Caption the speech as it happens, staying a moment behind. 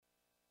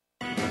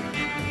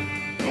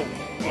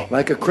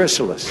Like a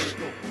chrysalis,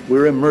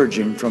 we're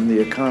emerging from the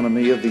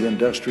economy of the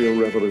Industrial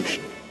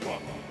Revolution,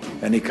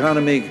 an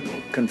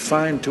economy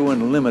confined to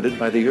and limited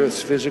by the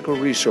Earth's physical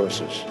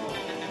resources,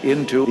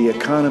 into the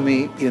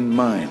economy in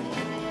mind,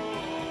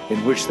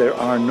 in which there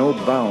are no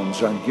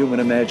bounds on human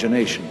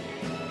imagination,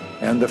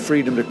 and the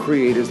freedom to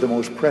create is the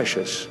most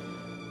precious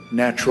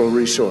natural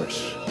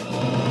resource.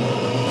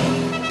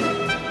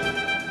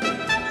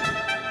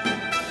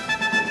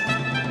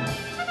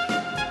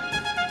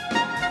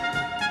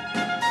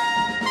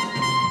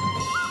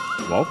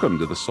 Welcome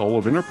to the Soul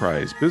of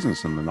Enterprise,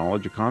 Business and the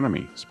Knowledge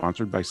Economy,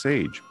 sponsored by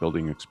Sage,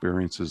 building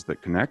experiences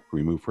that connect,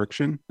 remove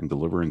friction, and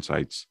deliver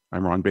insights.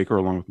 I'm Ron Baker,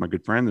 along with my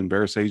good friend and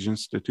VeraSage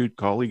Institute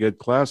colleague, Ed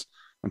Kless.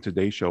 On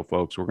today's show,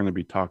 folks, we're going to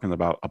be talking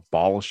about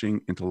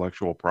abolishing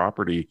intellectual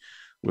property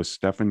with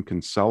Stefan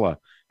Kinsella.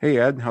 Hey,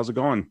 Ed, how's it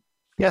going?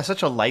 Yeah,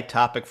 such a light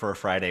topic for a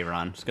Friday,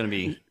 Ron. It's going to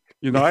be...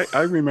 You know,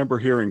 I remember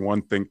hearing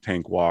one think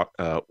tank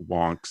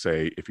wonk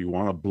say, if you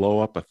want to blow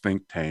up a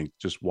think tank,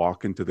 just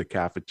walk into the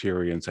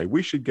cafeteria and say,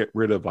 we should get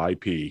rid of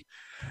IP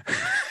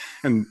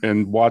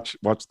and watch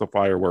the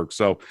fireworks.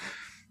 So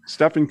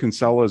Stefan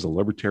Kinsella is a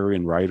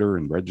libertarian writer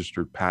and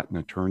registered patent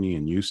attorney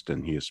in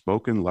Houston. He has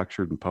spoken,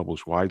 lectured, and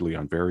published widely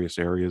on various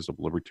areas of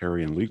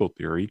libertarian legal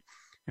theory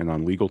and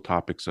on legal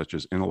topics such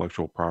as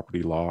intellectual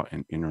property law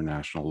and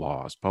international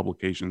law. His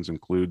publications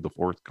include the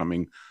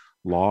forthcoming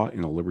Law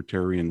in a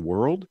Libertarian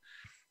World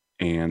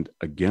and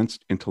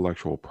Against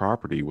Intellectual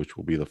Property, which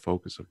will be the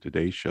focus of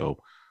today's show.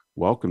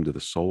 Welcome to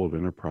the Soul of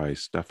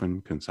Enterprise,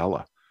 Stefan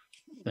Kinsella.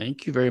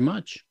 Thank you very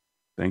much.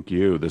 Thank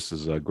you. This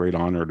is a great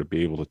honor to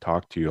be able to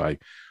talk to you. I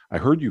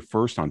heard you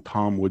first on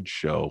Tom Wood's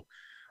show,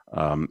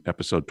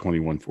 episode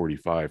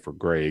 2145 for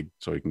Greg,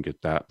 so you can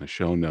get that in the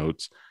show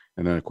notes.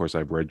 And then, of course,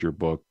 I've read your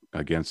book,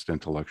 Against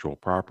Intellectual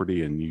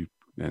Property, and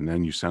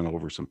then you sent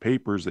over some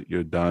papers that you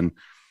had done.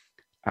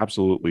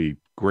 Absolutely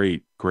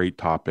great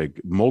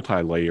topic,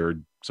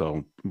 multi-layered.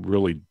 So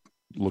really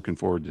looking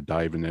forward to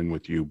diving in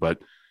with you. But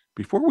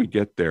before we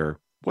get there,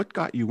 what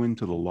got you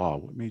into the law?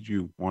 What made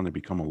you want to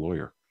become a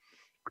lawyer?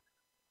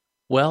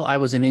 Well, I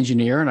was an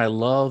engineer and I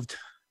loved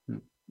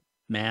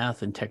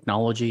math and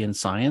technology and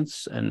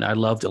science, and I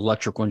loved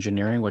electrical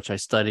engineering, which I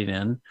studied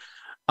in.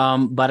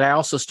 But I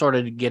also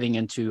started getting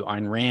into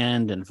Ayn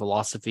Rand and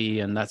philosophy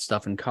and that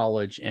stuff in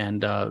college.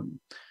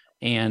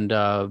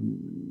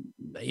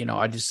 You know,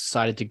 I just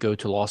decided to go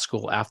to law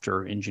school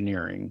after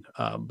engineering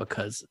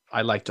because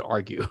I like to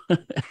argue.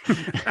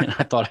 And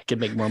I thought I could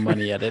make more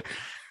money at it.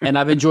 And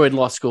I've enjoyed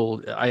law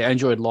school. I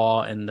enjoyed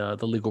law and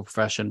the legal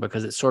profession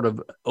because it sort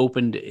of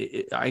opened.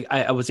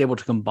 I was able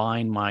to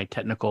combine my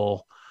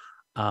technical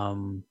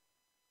and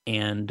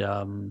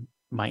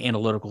my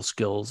analytical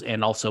skills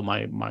and also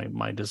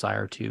my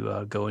desire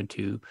to go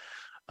into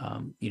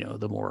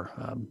the more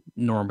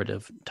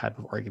normative type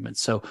of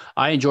arguments. So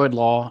I enjoyed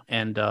law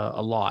and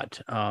a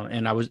lot.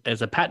 And I was,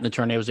 as a patent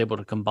attorney, I was able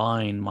to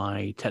combine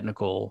my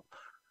technical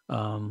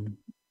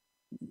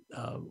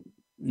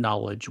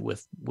knowledge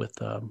with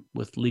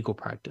legal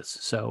practice.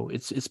 So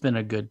it's been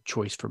a good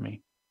choice for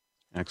me.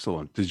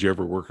 Excellent. Did you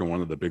ever work in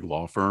one of the big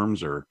law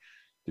firms, or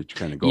did you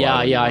kind of go?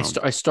 Yeah.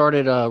 I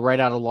started right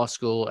out of law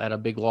school at a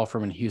big law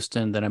firm in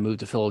Houston. Then I moved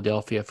to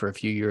Philadelphia for a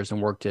few years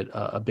and worked at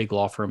a big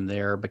law firm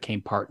there,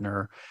 became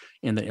partner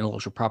in the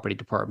intellectual property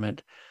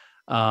department.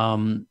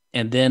 And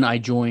then I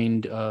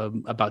joined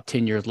about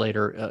 10 years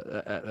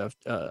later,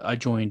 I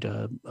joined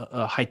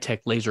a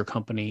high-tech laser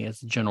company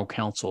as general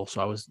counsel.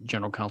 So I was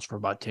general counsel for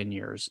about 10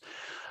 years.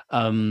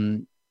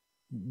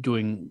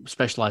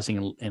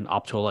 Specializing in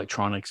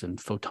optoelectronics and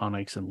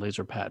photonics and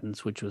laser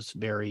patents, which was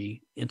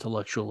very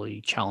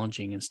intellectually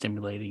challenging and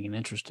stimulating and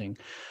interesting.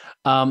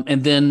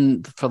 And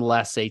then for the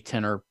last, say,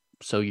 10 or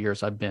so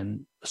years, I've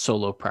been a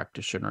solo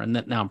practitioner, and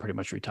now I'm pretty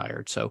much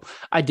retired. So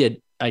I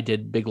did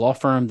big law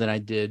firm, then I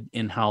did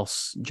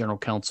in-house general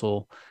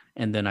counsel,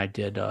 and then I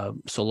did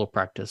solo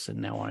practice,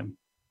 and now I'm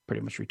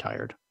pretty much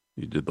retired.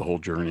 You did the whole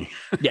journey.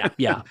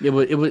 Yeah. It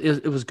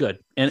was good.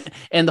 And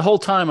the whole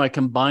time I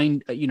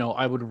combined,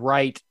 I would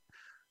write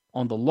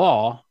on the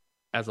law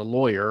as a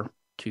lawyer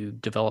to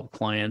develop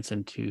clients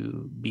and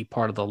to be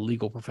part of the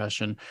legal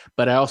profession.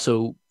 But I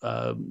also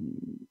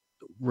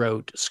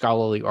wrote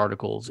scholarly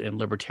articles in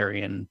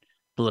libertarian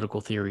political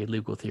theory,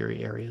 legal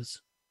theory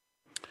areas.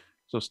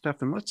 So,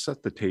 Stefan, let's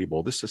set the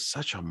table. This is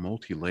such a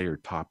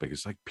multi-layered topic.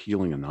 It's like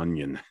peeling an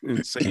onion.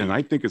 And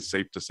I think it's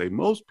safe to say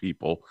most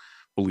people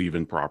believe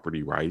in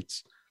property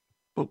rights,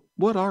 but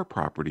what are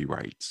property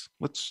rights?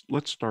 Let's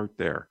start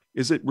there.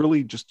 Is it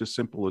really just as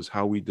simple as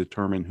how we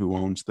determine who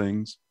owns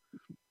things?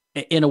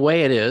 In a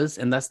way it is,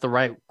 and that's the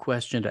right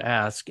question to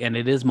ask, and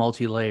it is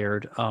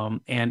multi-layered,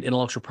 and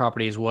intellectual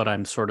property is what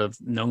I'm sort of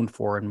known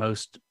for in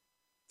most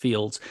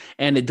fields,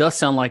 and it does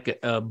sound like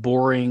a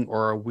boring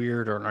or a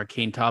weird or an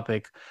arcane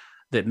topic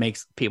that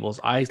makes people's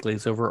eyes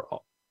glaze over,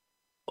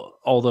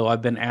 although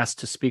I've been asked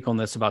to speak on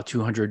this about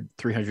 200,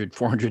 300,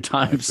 400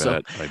 times.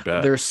 I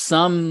bet. There's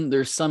some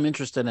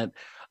interest in it.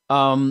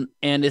 And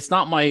it's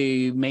not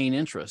my main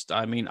interest.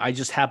 I mean, I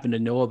just happen to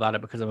know about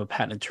it because I'm a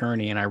patent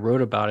attorney and I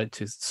wrote about it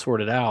to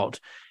sort it out.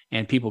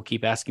 and people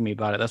keep asking me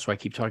about it. That's why I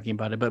keep talking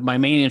about it. But my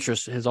main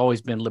interest has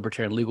always been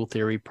libertarian legal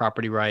theory,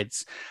 property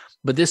rights.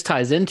 But this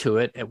ties into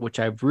it, which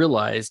I've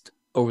realized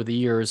over the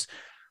years.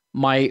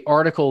 My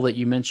article that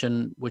you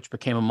mentioned, which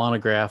became a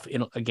monograph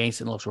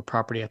against intellectual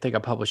property, I think I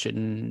published it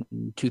in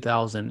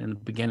 2000 in the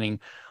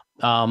beginning.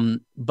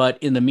 But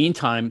in the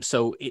meantime,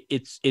 so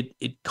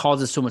it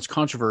causes so much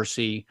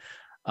controversy.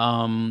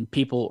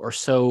 People are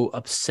so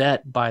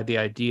upset by the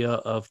idea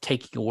of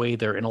taking away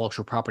their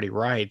intellectual property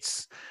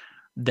rights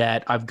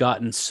that I've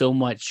gotten so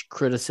much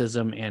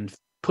criticism and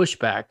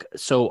pushback.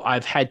 So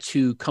I've had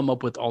to come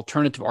up with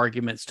alternative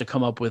arguments to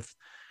come up with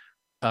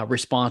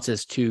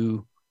responses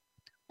to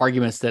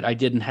arguments that I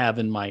didn't have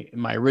in my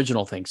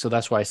original thing. So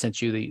that's why I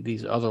sent you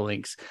these other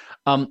links.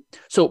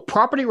 So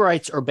property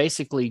rights are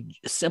basically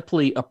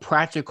simply a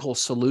practical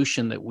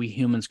solution that we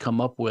humans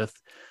come up with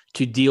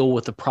to deal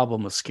with the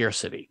problem of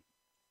scarcity.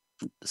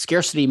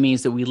 Scarcity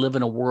means that we live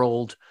in a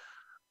world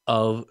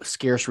of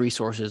scarce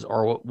resources,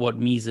 or what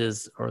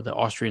Mises or the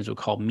Austrians would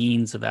call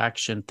means of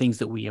action, things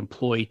that we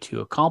employ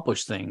to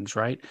accomplish things,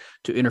 right?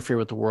 To interfere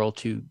with the world,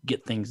 to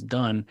get things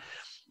done.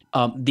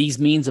 These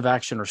means of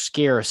action are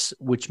scarce,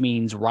 which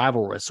means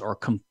rivalrous, or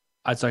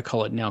as I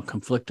call it now,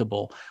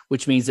 conflictable,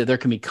 which means that there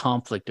can be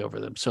conflict over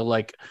them. So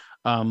like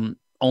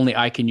only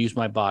I can use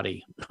my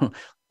body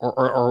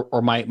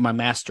or my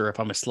master if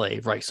I'm a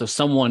slave, right? So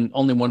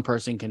only one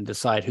person can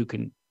decide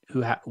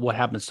what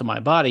happens to my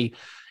body.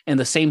 And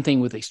the same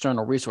thing with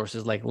external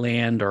resources like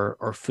land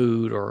or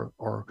food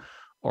or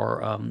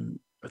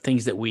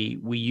things that we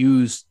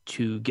use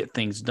to get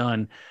things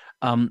done.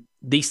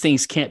 These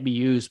things can't be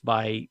used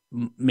by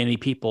many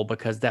people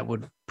because that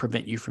would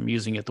prevent you from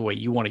using it the way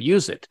you want to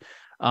use it.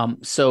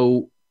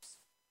 So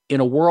in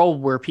a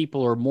world where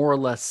people are more or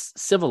less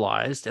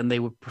civilized and they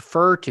would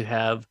prefer to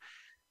have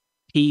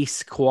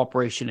peace,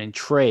 cooperation, and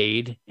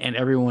trade, and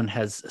everyone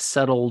has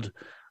settled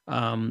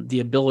the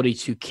ability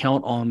to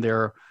count on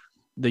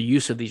the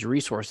use of these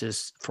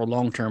resources for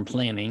long-term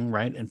planning,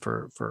 right, and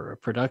for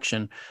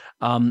production,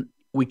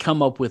 we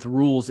come up with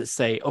rules that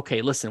say,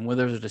 okay, listen, when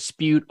there's a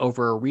dispute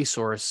over a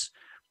resource,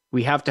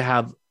 we have to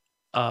have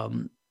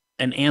an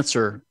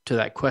answer to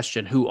that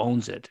question: who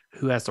owns it,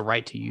 who has the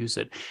right to use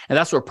it. And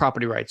that's what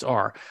property rights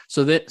are.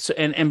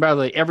 And by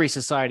the way, every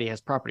society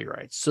has property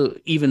rights. So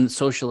even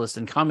socialist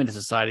and communist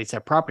societies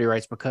have property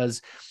rights,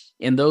 because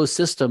in those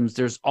systems,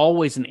 there's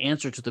always an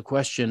answer to the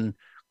question: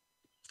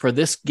 for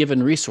this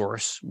given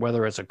resource,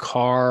 whether it's a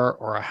car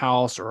or a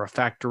house or a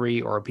factory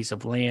or a piece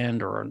of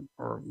land or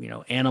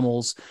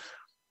animals,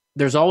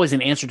 there's always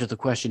an answer to the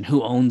question: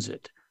 who owns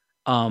it?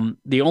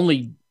 The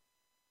only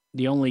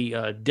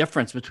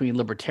difference between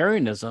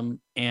libertarianism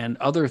and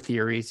other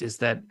theories is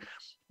that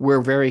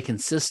we're very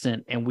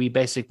consistent, and we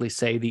basically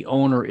say the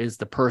owner is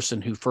the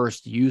person who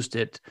first used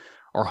it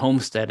or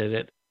homesteaded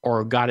it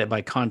or got it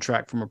by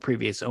contract from a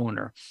previous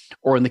owner.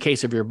 Or in the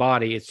case of your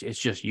body, it's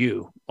just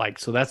you.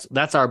 So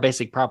that's our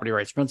basic property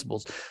rights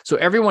principles. So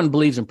everyone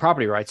believes in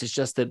property rights. It's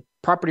just that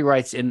property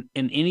rights in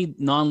any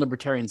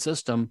non-libertarian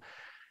system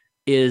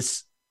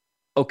is,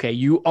 okay,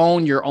 you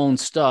own your own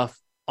stuff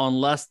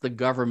unless the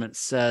government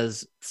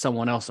says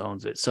someone else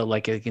owns it. So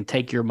like it can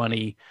take your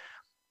money,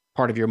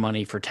 part of your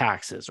money, for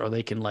taxes, or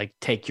they can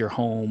take your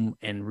home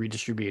and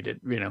redistribute it,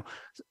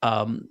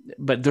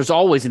 but there's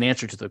always an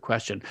answer to the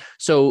question.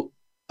 So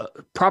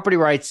property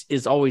rights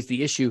is always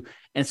the issue.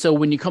 And so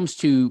when it comes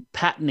to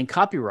patent and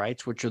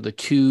copyrights, which are the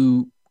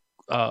two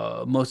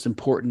most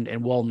important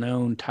and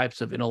well-known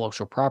types of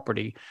intellectual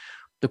property,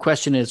 the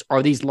question is,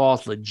 are these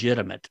laws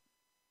legitimate?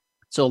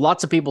 So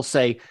lots of people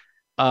say,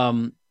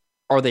 are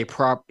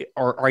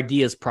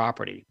ideas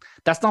property?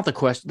 That's not the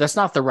question. That's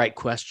not the right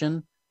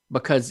question,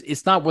 because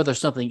it's not whether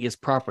something is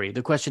property.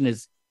 The question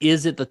is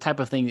it the type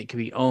of thing that can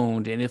be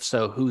owned? And if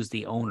so, who's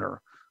the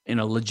owner in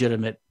a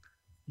legitimate,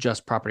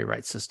 just property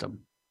rights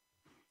system?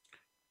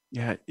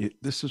 Yeah,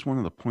 this is one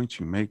of the points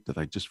you make that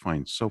I just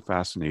find so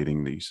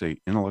fascinating, that you say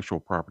intellectual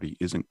property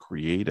isn't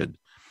created.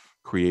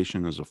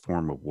 Creation is a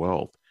form of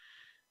wealth.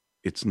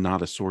 It's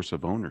not a source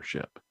of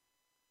ownership.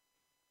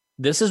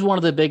 This is one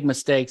of the big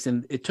mistakes,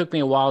 and it took me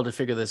a while to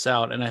figure this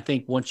out. And I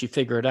think once you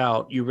figure it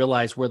out, you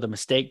realize where the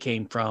mistake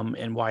came from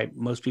and why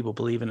most people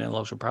believe in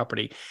intellectual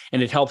property.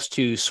 And it helps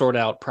to sort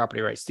out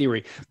property rights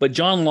theory. But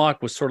John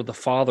Locke was sort of the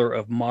father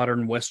of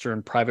modern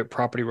Western private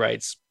property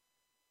rights.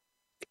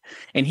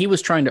 And he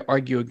was trying to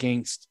argue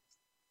against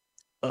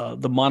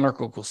the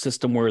monarchical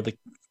system where the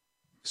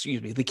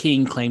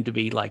king claimed to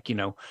be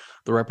the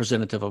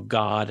representative of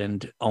God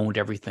and owned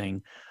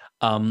everything.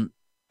 And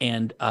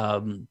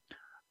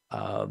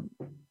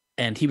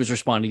he was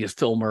responding as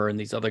Filmer and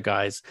these other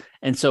guys.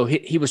 And so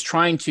he was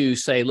trying to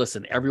say,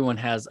 listen, everyone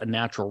has a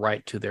natural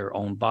right to their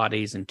own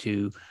bodies and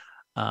to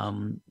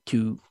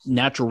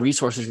natural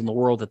resources in the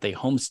world that they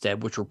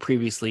homestead, which were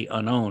previously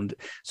unowned.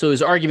 So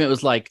his argument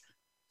was like,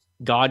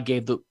 God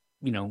gave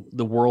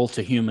the world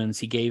to humans.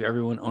 He gave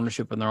everyone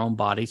ownership in their own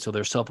body, so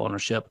their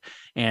self-ownership,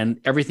 and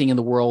everything in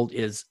the world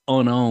is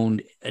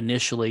unowned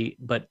initially,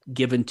 but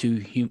given to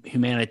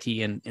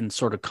humanity in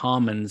sort of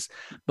commons.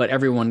 But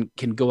everyone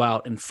can go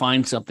out and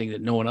find something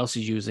that no one else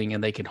is using,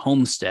 and they can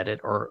homestead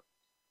it, or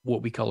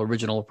what we call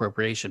original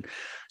appropriation.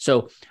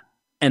 So,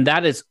 and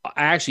that is,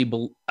 I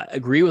actually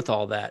agree with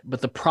all that.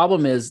 But the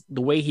problem is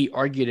the way he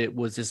argued it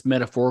was this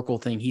metaphorical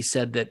thing. He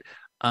said that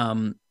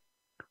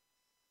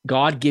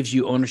God gives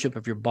you ownership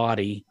of your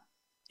body,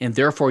 and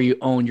therefore you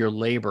own your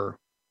labor,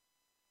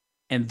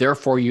 and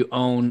therefore you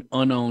own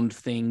unowned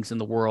things in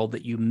the world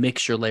that you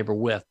mix your labor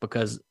with,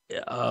 because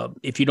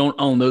if you don't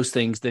own those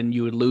things, then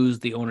you would lose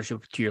the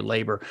ownership to your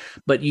labor.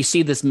 But you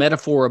see this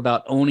metaphor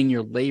about owning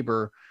your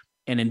labor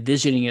and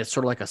envisioning it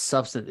sort of like a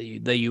substance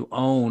that you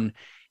own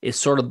is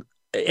sort of,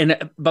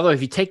 and by the way,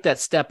 if you take that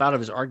step out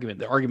of his argument,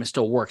 the argument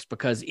still works,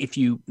 because if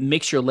you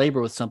mix your labor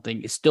with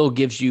something, it still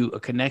gives you a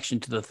connection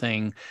to the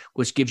thing,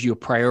 which gives you a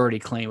priority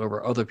claim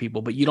over other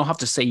people. But you don't have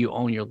to say you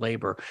own your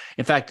labor.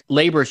 In fact,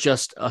 labor is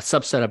just a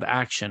subset of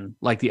action,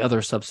 like the other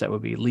subset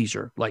would be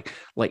leisure. Like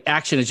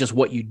action is just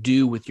what you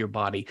do with your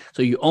body.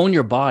 So you own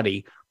your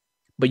body,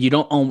 but you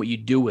don't own what you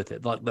do with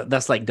it.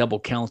 That's like double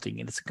counting,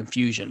 and it's a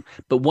confusion.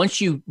 But once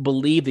you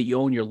believe that you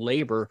own your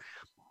labor,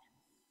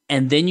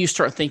 and then you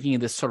start thinking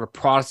of this sort of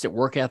Protestant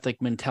work ethic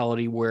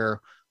mentality,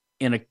 where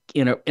in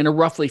a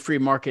roughly free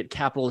market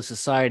capitalist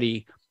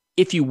society,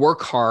 if you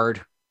work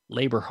hard,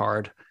 labor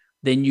hard,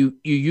 then you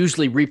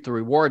usually reap the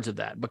rewards of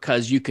that,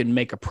 because you can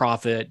make a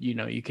profit,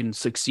 you can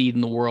succeed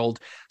in the world.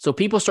 So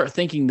people start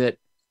thinking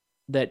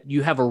that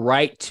you have a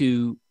right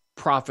to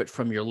profit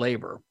from your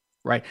labor,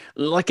 right?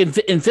 Like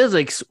in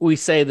physics, we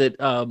say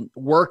that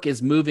work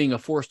is moving a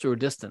force through a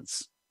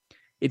distance.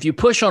 If you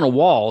push on a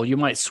wall, you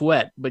might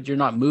sweat, but you're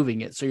not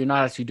moving it, so you're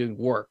not actually doing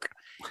work.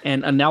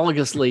 And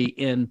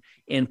analogously,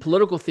 in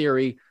political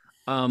theory,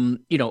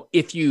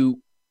 if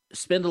you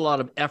spend a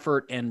lot of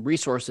effort and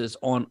resources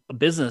on a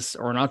business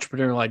or an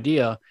entrepreneurial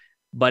idea,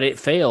 but it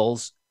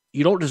fails,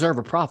 you don't deserve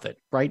a profit,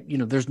 right?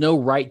 There's no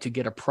right to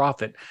get a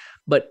profit.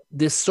 But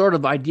this sort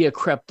of idea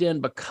crept in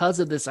because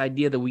of this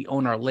idea that we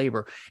own our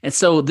labor. And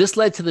so this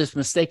led to this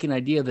mistaken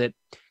idea that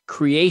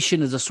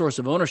creation is a source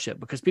of ownership,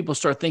 because people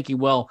start thinking,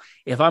 well,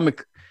 if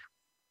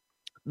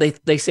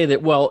they say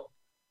that, well,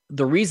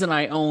 the reason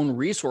I own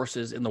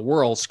resources in the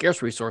world,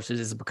 scarce resources,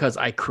 is because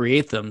I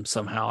create them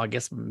somehow. I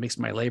guess mix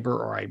my labor,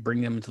 or I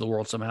bring them into the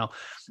world somehow.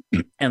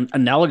 And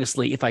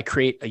analogously, if I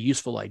create a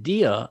useful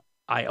idea,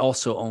 I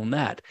also own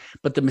that.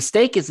 But the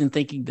mistake is in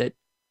thinking that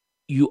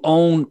you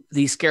own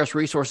these scarce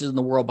resources in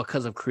the world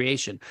because of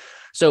creation.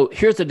 So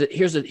here's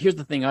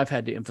the thing I've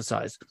had to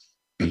emphasize.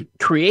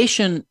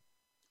 Creation,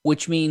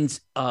 which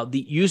means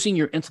using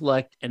your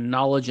intellect and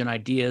knowledge and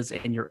ideas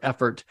and your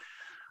effort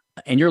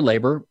and your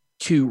labor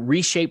to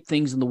reshape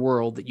things in the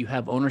world that you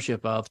have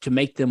ownership of, to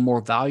make them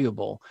more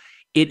valuable.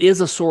 It is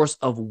a source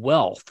of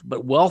wealth,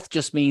 but wealth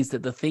just means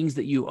that the things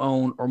that you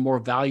own are more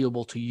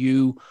valuable to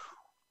you,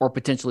 or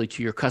potentially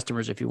to your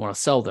customers if you want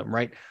to sell them,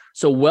 right?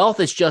 So wealth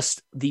is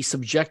just the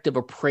subjective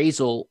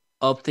appraisal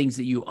of things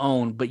that you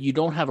own, but you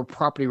don't have a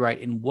property right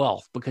in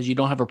wealth, because you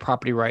don't have a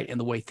property right in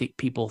the way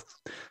people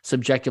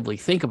subjectively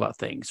think about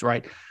things,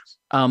 right?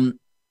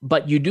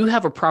 But you do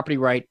have a property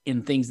right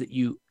in things that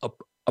you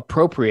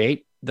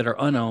appropriate, that are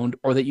unowned,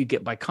 or that you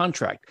get by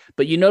contract.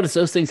 But you notice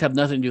those things have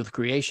nothing to do with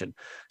creation.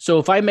 So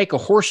if I make a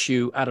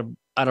horseshoe out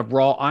of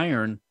raw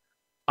iron,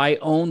 I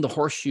own the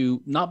horseshoe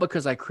not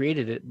because I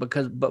created it,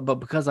 but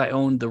because I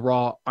own the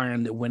raw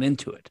iron that went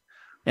into it.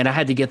 And I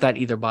had to get that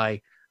either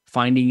by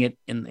finding it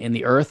in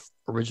the earth,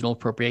 original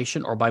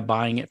appropriation, or by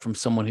buying it from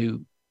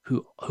someone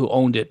who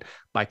owned it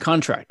by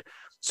contract.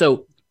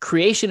 So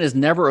creation is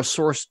never a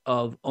source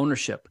of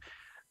ownership.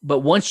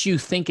 But once you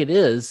think it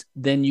is,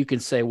 then you can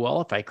say,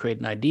 well, if I create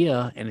an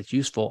idea and it's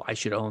useful, I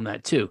should own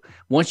that too.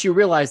 Once you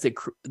realize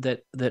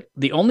that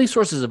the only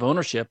sources of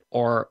ownership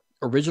are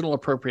original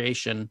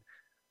appropriation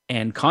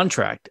and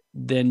contract,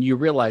 then you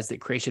realize that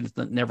creation is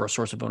never a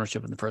source of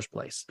ownership in the first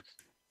place.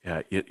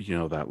 Yeah,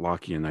 that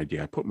Lockean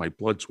idea. I put my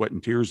blood, sweat,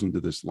 and tears into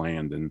this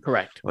land, and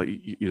correct.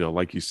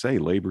 Like you say,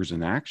 labor's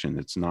an action.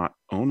 It's not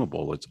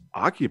ownable. It's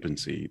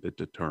occupancy that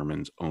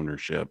determines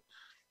ownership,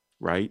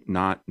 right?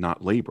 Not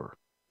labor.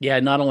 Yeah,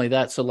 not only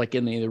that. So like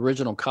in the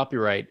original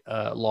copyright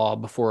law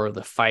before the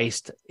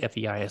Feist,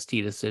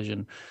 F-E-I-S-T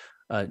decision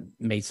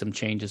made some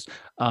changes,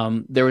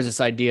 there was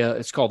this idea,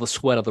 it's called the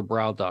sweat of the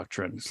brow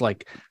doctrine. It's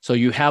like, so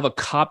you have a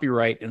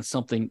copyright in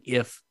something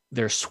if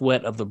there's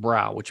sweat of the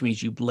brow, which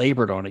means you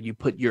labored on it, you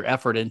put your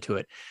effort into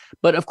it.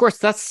 But of course,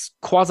 that's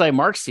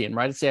quasi-Marxian,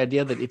 right? It's the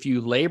idea that if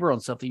you labor on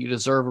something, you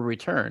deserve a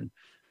return.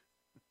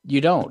 You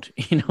don't.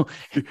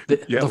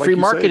 The free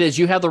market is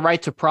you have the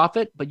right to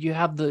profit, but you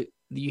have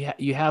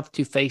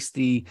to face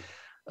the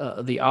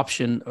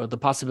option or the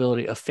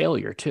possibility of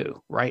failure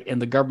too, right?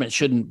 And the government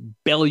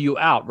shouldn't bail you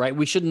out, right?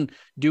 We shouldn't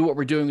do what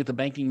we're doing with the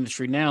banking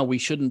industry now. We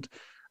shouldn't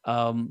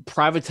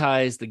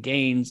privatize the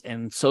gains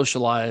and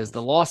socialize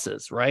the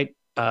losses, right?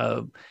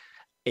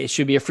 it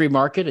should be a free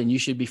market, and you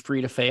should be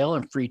free to fail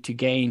and free to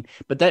gain.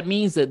 But that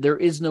means that there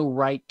is no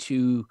right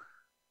to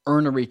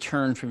earn a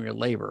return from your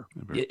labor.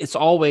 It's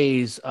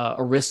always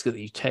a risk that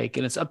you take,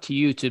 and it's up to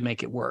you to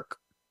make it work.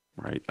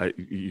 Right.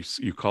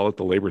 You call it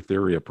the labor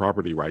theory of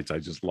property rights. I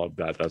just love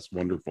that. That's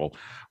wonderful.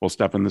 Well,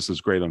 Stefan, this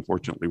is great.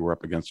 Unfortunately, we're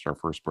up against our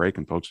first break.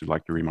 And folks, we'd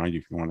like to remind you,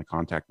 if you want to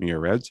contact me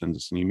or Ed, send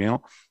us an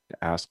email to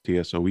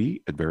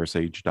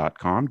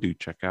asktsoe@verisage.com. Do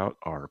check out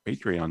our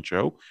Patreon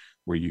show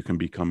where you can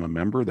become a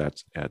member.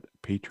 That's at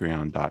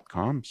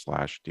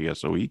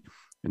patreon.com/TSOE.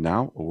 And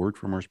now a word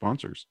from our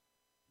sponsors.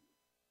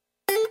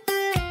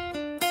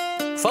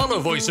 Follow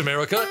Voice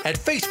America at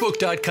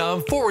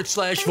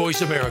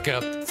facebook.com/Voice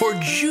America for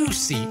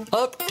juicy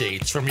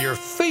updates from your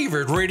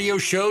favorite radio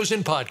shows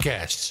and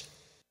podcasts.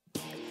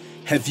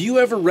 Have you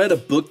ever read a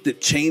book that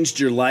changed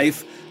your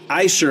life?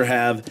 I sure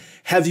have.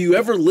 Have you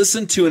ever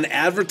listened to an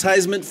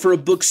advertisement for a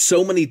book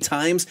so many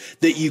times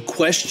that you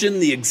question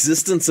the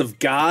existence of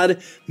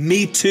God?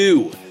 Me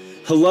too.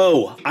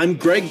 Hello, I'm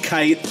Greg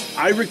Kite.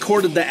 I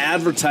recorded the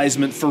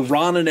advertisement for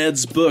Ron and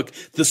Ed's book,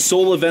 The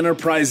Soul of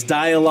Enterprise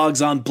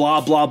Dialogues on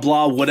blah, blah,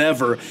 blah,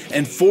 whatever.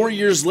 And 4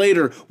 years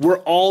later, we're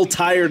all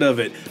tired of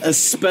it,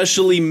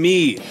 especially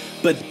me.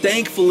 But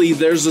thankfully,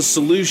 there's a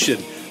solution.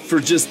 For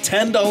just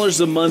 $10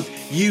 a month,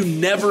 you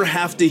never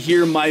have to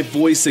hear my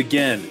voice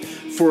again.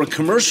 For a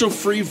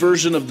commercial-free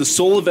version of The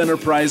Soul of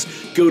Enterprise,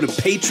 go to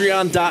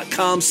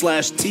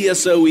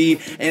patreon.com/TSOE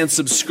and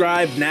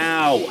subscribe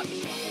now.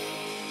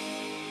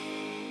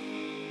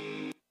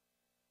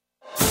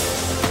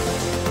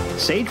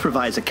 Sage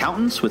provides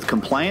accountants with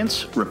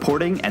compliance,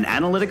 reporting, and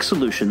analytic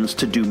solutions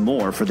to do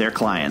more for their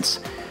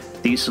clients.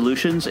 These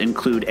solutions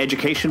include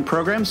education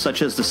programs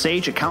such as the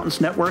Sage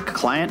Accountants Network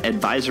Client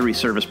Advisory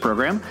Service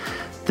Program.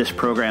 This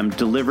program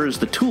delivers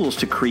the tools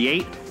to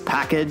create,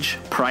 package,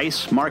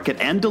 price, market,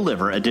 and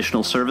deliver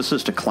additional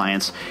services to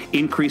clients,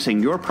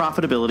 increasing your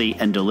profitability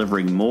and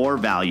delivering more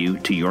value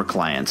to your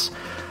clients.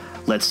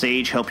 Let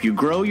Sage help you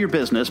grow your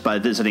business by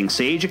visiting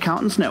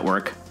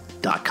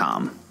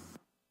sageaccountantsnetwork.com.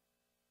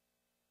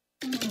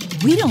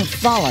 We don't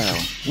follow,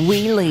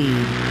 we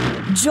lead.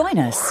 Join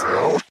us,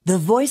 the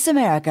Voice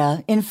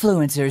America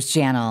Influencers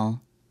Channel.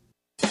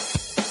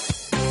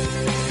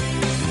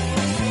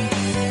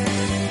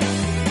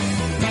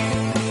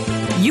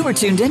 You are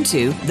tuned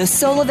into The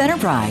Soul of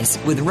Enterprise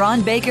with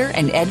Ron Baker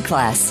and Ed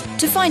Kless.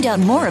 To find out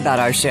more about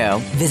our show,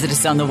 visit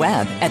us on the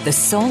web at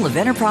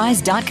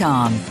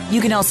thesoulofenterprise.com. You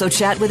can also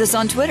chat with us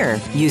on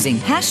Twitter using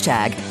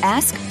hashtag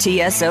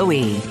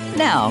AskTSOE.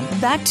 Now,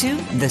 back to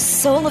The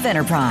Soul of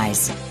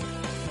Enterprise.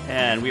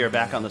 And we are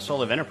back on The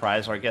Soul of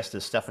Enterprise. Our guest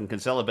is Stefan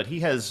Kinsella, but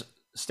he has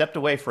stepped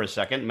away for a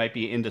second, might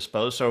be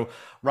indisposed. So,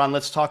 Ron,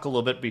 let's talk a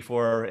little bit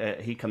before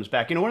he comes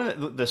back. You know, one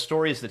of the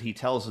stories that he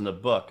tells in the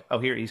book. Oh,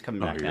 here he's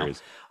coming back now. He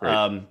is.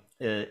 Right.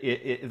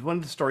 One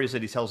of the stories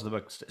that he tells in the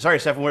book. Sorry,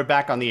 Stefan, we're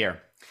back on the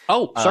air.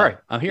 Oh, sorry,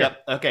 I'm here.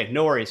 Yep. Okay,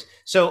 no worries.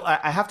 So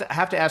I have to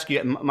ask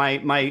you.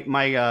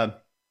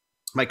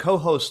 My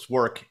co-host's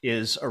work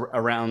is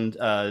around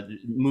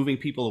moving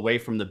people away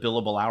from the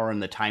billable hour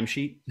and the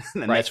timesheet,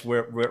 and right. That's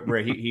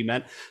where he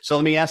meant. So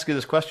let me ask you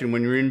this question: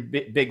 when you're in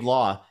big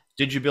law,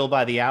 did you bill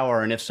by the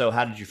hour, and if so,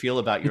 how did you feel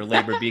about your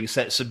labor being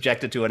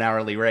subjected to an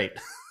hourly rate?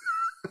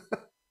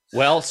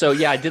 Well, so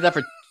yeah, I did that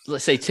for,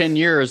 let's say, 10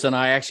 years, and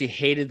I actually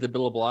hated the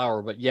billable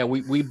hour. But yeah,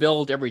 we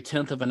billed every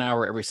 10th of an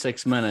hour, every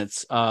 6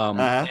 minutes.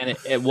 And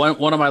at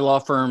one of my law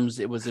firms,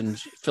 it was in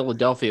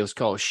Philadelphia. It was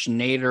called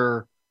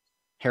Schneider,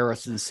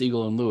 Harrison,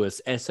 Siegel, and Lewis,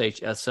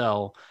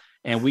 SHSL,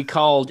 and we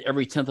called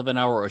every 10th of an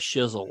hour a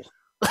shizzle.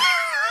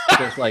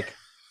 So it's like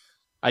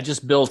I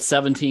just billed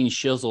 17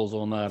 shizzles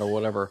on that or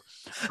whatever.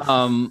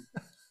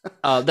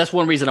 That's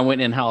one reason I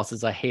went in-house,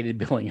 is I hated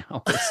billing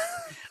hours.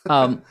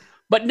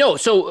 But no,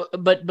 so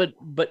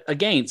but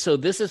again, so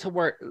this is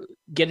where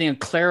getting a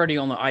clarity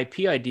on the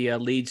IP idea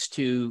leads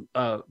to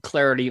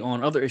clarity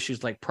on other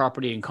issues like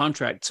property and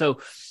contract. So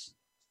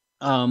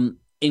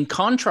in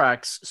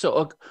contracts,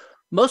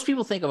 most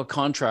people think of a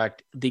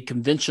contract the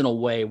conventional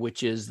way,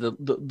 which is the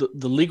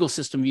legal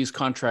system views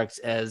contracts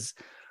as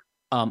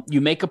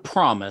you make a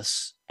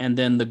promise, and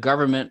then the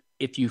government,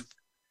 if you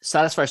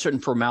satisfy certain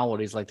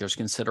formalities, like there's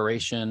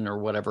consideration or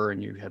whatever,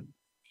 and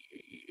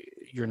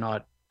you're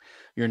not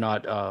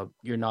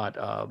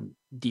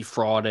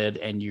defrauded,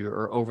 and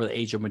you're over the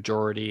age of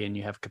majority, and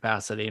you have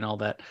capacity and all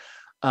that.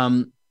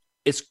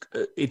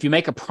 If you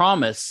make a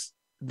promise,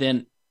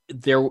 then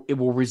it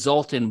will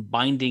result in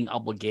binding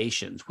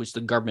obligations, which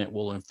the government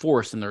will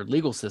enforce in their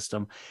legal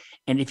system.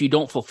 And if you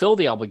don't fulfill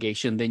the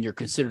obligation, then you're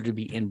considered to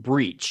be in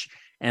breach.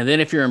 And then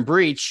if you're in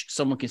breach,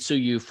 someone can sue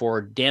you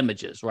for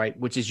damages, right?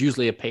 Which is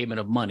usually a payment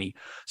of money.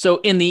 So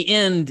in the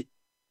end,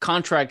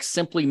 contracts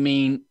simply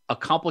mean a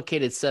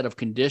complicated set of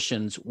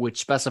conditions which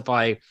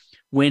specify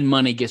when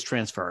money gets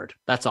transferred.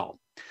 That's all.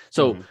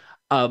 So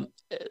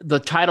the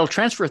title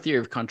transfer theory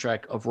of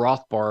contract of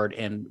Rothbard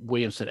and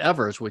Williamson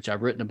Evers, which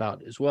I've written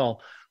about as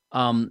well,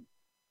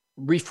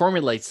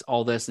 reformulates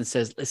all this and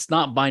says it's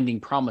not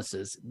binding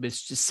promises.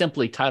 It's just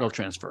simply title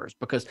transfers,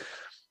 because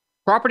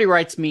property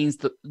rights means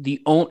the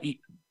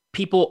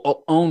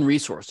people own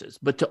resources,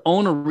 but to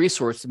own a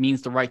resource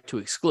means the right to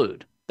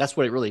exclude. That's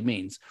what it really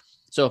means.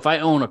 So if I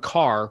own a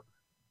car,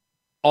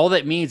 all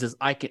that means is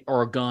I can,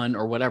 or a gun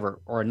or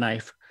whatever, or a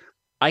knife,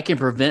 I can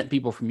prevent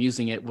people from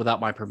using it without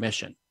my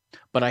permission,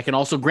 but I can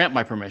also grant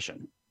my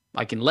permission.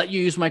 I can let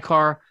you use my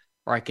car,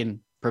 or I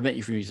can prevent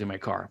you from using my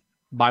car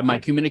by my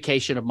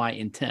communication of my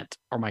intent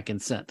or my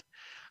consent.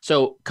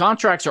 So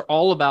contracts are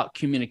all about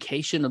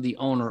communication of the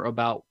owner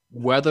about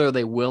whether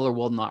they will or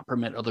will not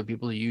permit other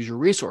people to use your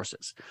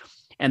resources.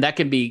 And that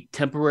can be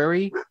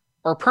temporary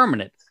or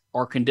permanent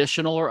or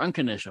conditional or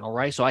unconditional,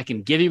 right? So I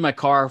can give you my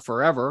car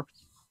forever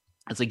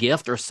as a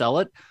gift or sell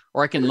it,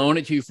 or I can loan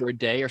it to you for a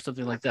day or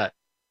something like that.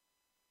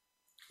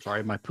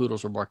 Sorry, my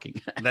poodles are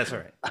barking. That's all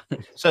right.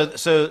 So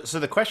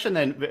the question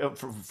then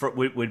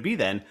would be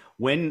then,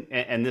 when,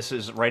 and this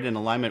is right in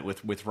alignment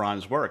with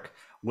Ron's work,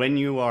 when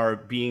you are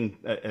being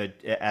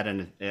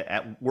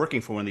at working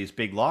for one of these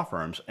big law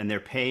firms and they're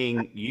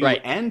paying you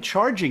and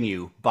charging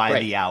you by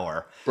the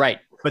hour, right?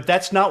 But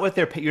that's not what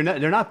they're paying.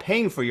 They're not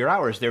paying for your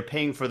hours. They're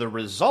paying for the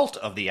result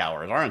of the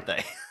hours, aren't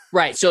they?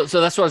 Right. So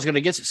that's what I was going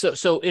to get to.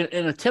 So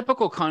in a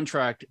typical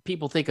contract,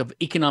 people think of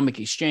economic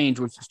exchange,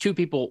 which is two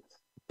people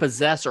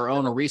possess or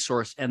own a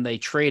resource and they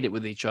trade it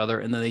with each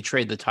other, and then they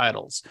trade the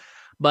titles.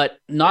 But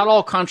not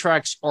all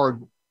contracts are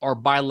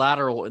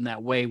bilateral in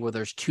that way, where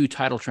there's two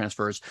title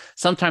transfers.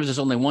 Sometimes there's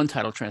only one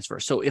title transfer.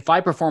 So if I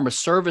perform a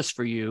service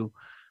for you,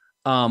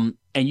 and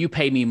you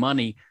pay me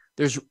money,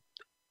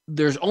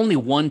 there's only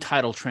one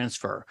title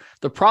transfer.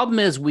 The problem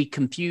is we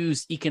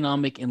confuse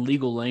economic and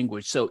legal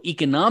language. So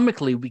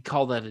economically, we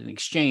call that an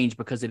exchange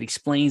because it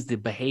explains the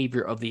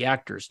behavior of the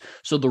actors.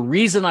 So the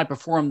reason I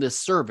perform this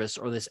service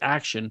or this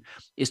action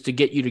is to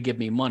get you to give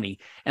me money.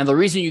 And the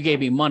reason you gave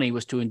me money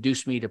was to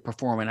induce me to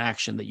perform an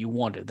action that you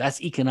wanted.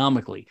 That's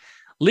economically.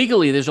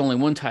 Legally, there's only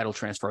one title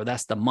transfer.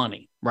 That's the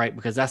money, right?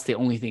 Because that's the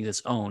only thing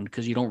that's owned,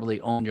 because you don't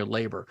really own your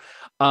labor.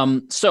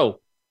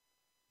 So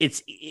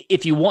it's,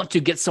 if you want to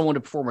get someone to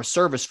perform a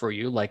service for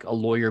you, like a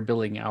lawyer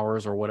billing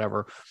hours or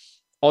whatever,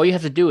 all you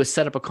have to do is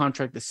set up a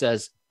contract that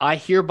says, I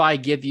hereby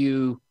give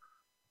you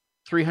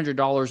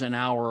 $300 an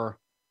hour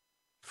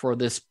for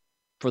this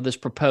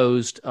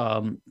proposed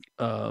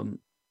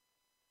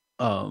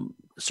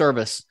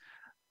service,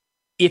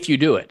 if you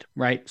do it,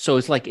 right? So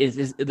it's like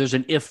there's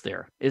an if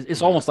there.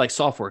 It's almost like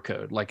software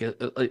code.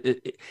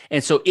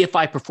 And so if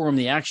I perform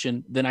the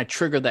action, then I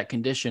trigger that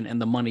condition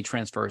and the money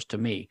transfers to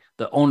me.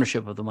 The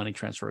ownership of the money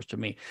transfers to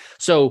me.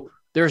 So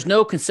there's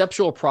no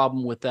conceptual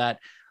problem with that.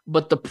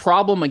 But the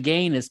problem,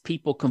 again, is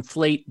people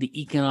conflate the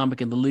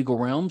economic and the legal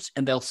realms,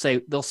 and they'll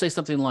say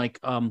something like,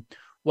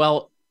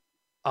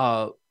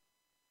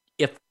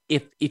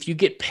 if you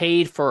get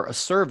paid for a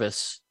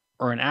service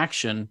or an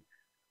action,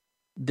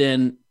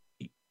 then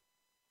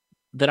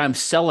that I'm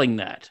selling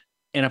that.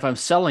 And if I'm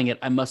selling it,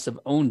 I must have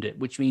owned it,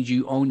 which means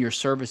you own your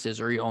services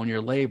or you own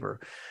your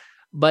labor.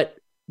 But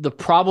the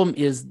problem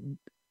is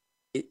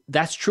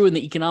that's true in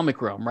the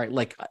economic realm, right?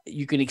 Like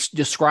you can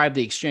describe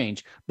the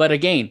exchange. But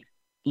again,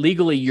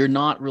 legally, you're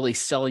not really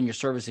selling your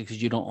services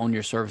because you don't own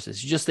your services.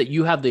 It's just that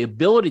you have the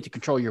ability to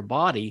control your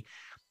body,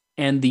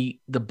 and the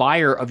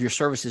buyer of your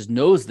services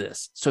knows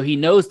this. So he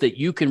knows that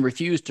you can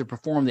refuse to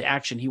perform the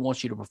action he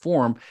wants you to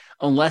perform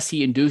unless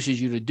he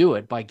induces you to do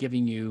it by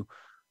giving you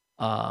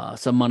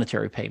some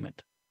monetary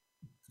payment.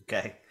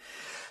 Okay.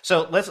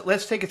 So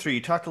let's take it through.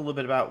 You talked a little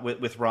bit about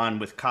with Ron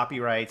with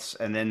copyrights,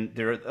 and then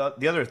there are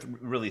the other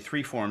really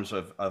three forms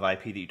of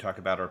IP that you talk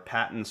about are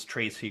patents,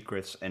 trade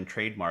secrets, and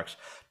trademarks.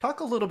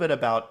 Talk a little bit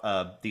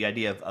about the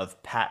idea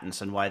of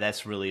patents and why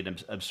that's really an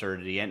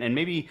absurdity, and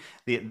maybe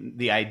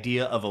the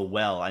idea of a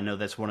well. I know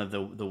that's one of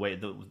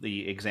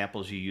the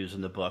examples you use in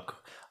the book.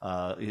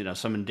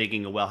 Someone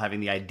digging a well,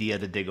 having the idea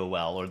to dig a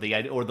well, or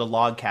the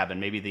log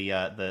cabin, maybe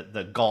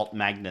the Galt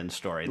Magnan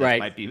story. That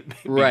might be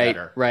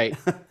better. Right.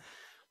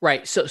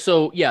 Right. So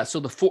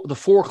the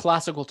four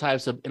classical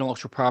types of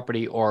intellectual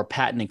property are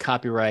patent and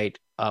copyright,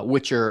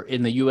 which are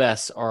in the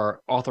U.S.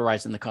 are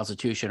authorized in the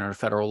Constitution or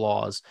federal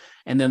laws,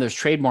 and then there's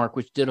trademark,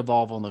 which did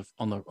evolve on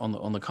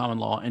the common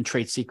law, and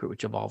trade secret,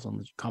 which evolves on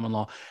the common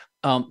law.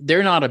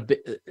 They're not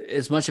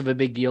as much of a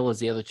big deal as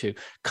the other two.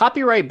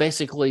 Copyright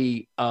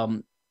basically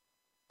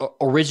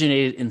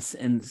originated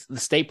in the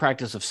state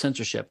practice of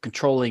censorship,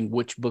 controlling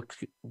which books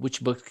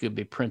could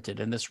be printed,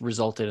 and this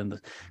resulted in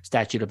the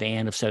Statute of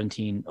Anne of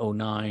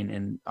 1709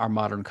 and our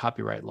modern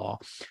copyright law.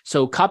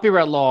 So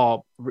copyright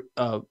law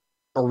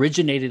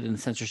originated in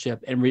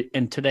censorship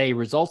and today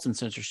results in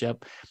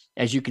censorship,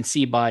 as you can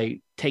see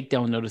by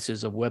takedown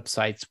notices of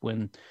websites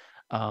when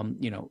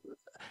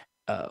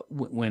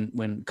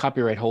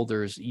copyright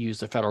holders use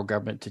the federal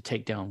government to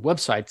take down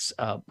websites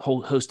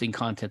hosting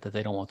content that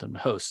they don't want them to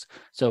host.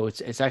 So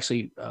it's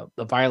actually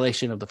a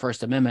violation of the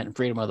First Amendment and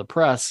freedom of the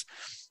press,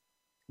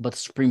 but the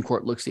Supreme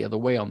Court looks the other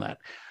way on that.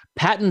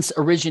 Patents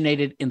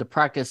originated in the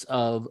practice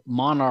of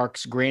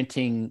monarchs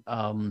granting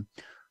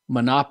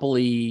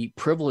monopoly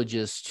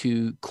privileges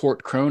to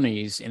court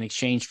cronies in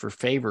exchange for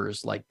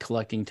favors like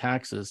collecting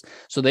taxes.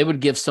 So they would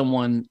give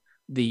someone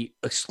the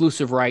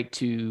exclusive right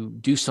to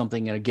do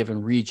something in a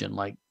given region,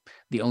 like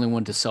the only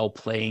one to sell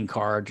playing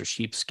cards or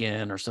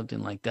sheepskin or something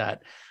like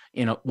that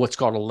in what's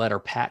called a letter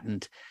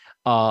patent.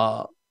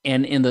 And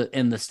in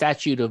the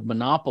statute of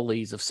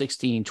monopolies of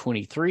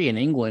 1623 in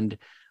England,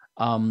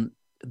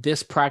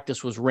 this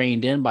practice was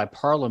reined in by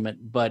Parliament,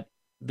 but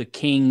the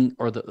king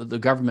or the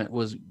government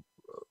was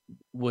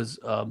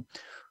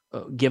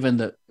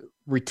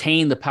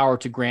retained the power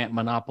to grant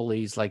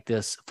monopolies like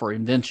this for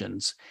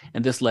inventions,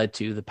 and this led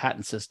to the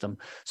patent system.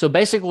 So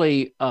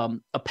basically,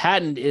 a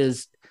patent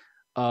is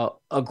a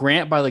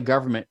grant by the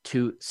government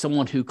to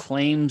someone who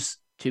claims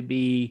to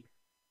be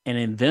an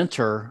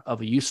inventor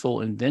of a useful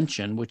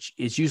invention, which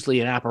is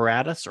usually an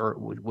apparatus or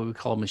what we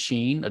call a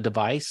machine, a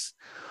device,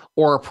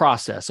 or a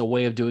process, a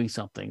way of doing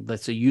something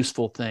that's a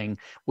useful thing,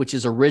 which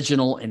is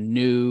original and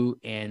new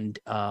and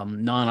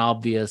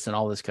non-obvious and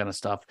all this kind of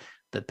stuff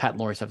that patent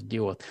lawyers have to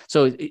deal with.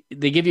 So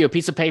they give you a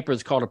piece of paper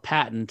that's called a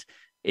patent.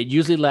 It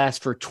usually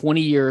lasts for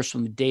 20 years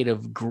from the date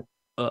of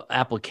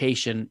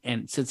application.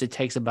 And since it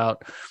takes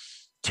about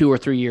 2 or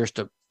 3 years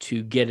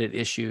to get it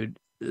issued,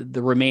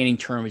 the remaining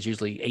term is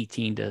usually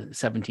 18 to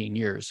 17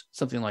 years,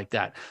 something like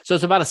that. So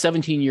it's about a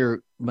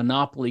 17-year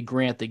monopoly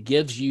grant that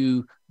gives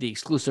you the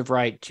exclusive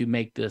right to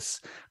make this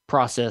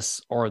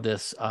process or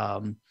this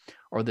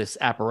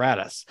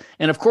apparatus.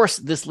 And of course,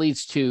 this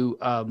leads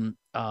to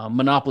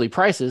monopoly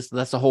prices.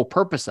 That's the whole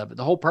purpose of it.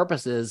 The whole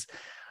purpose is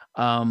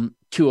to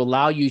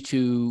allow you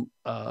to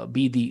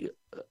be the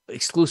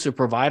exclusive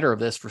provider of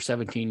this for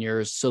 17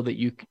 years so that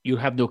you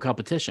have no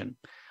competition.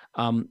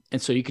 And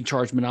so you can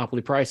charge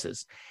monopoly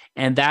prices.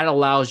 And that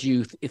allows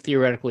you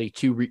theoretically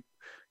to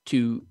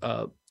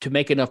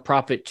make enough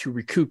profit to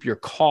recoup your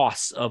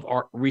costs of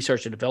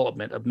research and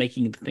development of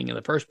making the thing in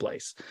the first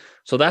place.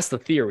 So that's the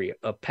theory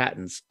of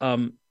patents.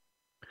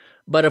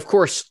 But of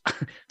course,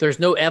 there's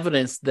no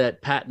evidence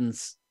that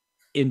patents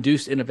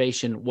induce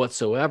innovation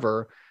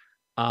whatsoever.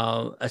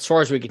 As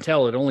far as we can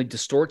tell, it only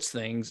distorts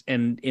things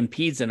and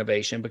impedes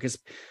innovation because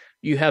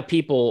you have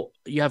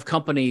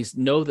companies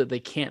know that they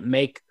can't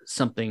make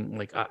something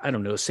like, I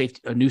don't know,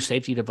 a new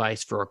safety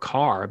device for a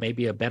car,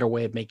 maybe a better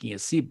way of making a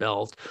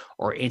seatbelt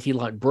or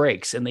anti-lock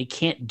brakes. And they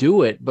can't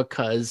do it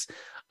because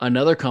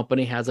another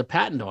company has a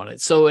patent on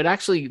it. So it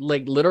actually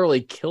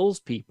literally kills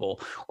people.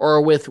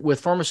 Or with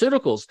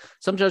pharmaceuticals,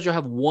 sometimes you'll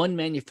have one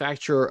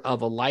manufacturer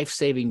of a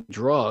life-saving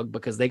drug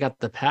because they got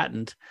the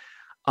patent,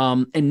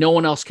 and no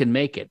one else can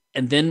make it.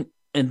 And then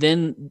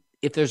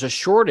if there's a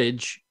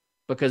shortage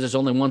because there's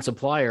only one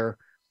supplier,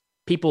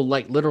 people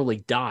literally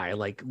die,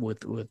 like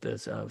with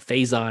this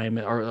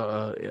Phazyme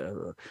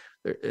or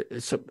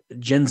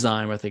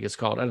Genzyme, I think it's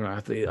called. I don't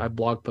know. I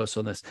blog posts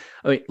on this.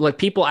 I mean,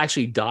 people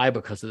actually die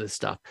because of this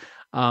stuff.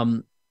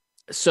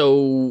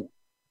 So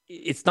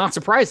it's not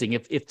surprising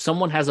if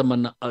someone has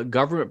a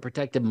government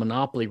protected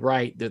monopoly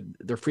right,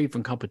 they're free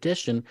from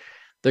competition,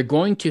 they're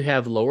going to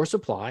have lower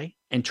supply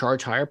and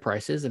charge higher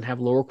prices and have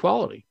lower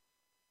quality.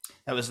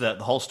 That was the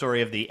whole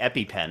story of the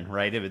EpiPen,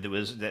 right? It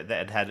was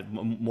that had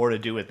more to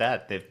do with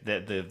that.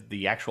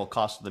 The actual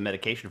cost of the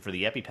medication for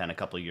the EpiPen a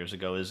couple of years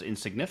ago is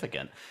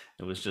insignificant.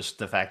 It was just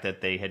the fact that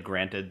they had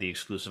granted the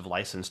exclusive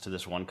license to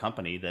this one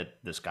company that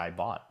this guy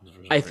bought.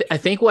 I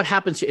think what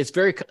happens, it's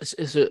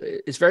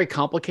very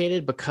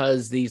complicated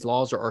because these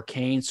laws are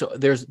arcane. So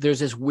there's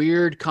this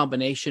weird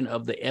combination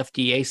of the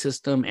FDA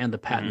system and the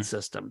patent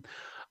system.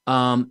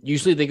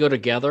 Usually they go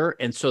together,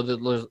 and so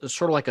there's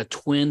sort of like a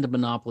twinned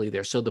monopoly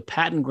there. So the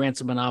patent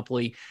grants a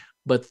monopoly,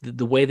 but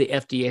the way the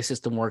FDA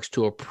system works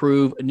to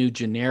approve a new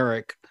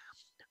generic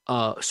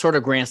sort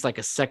of grants like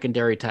a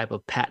secondary type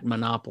of patent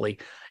monopoly.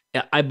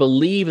 I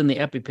believe in the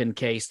EpiPen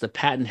case, the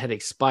patent had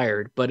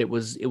expired, but it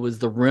was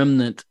the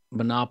remnant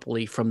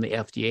monopoly from the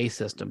FDA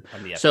system.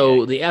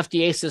 So the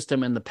FDA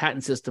system and the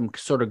patent system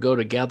sort of go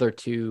together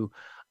to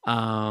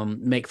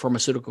make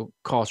pharmaceutical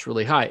costs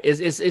really high.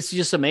 It's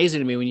just amazing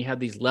to me when you have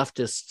these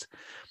leftist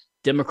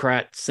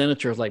Democrat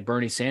senators like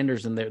Bernie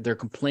Sanders, and they're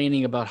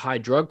complaining about high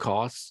drug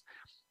costs,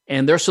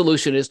 and their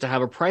solution is to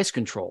have a price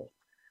control.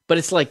 But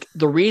it's like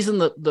the reason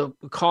that the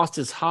cost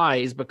is high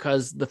is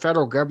because the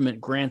federal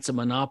government grants a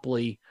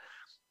monopoly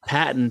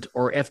patent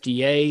or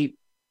FDA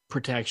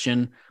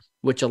protection,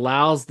 which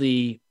allows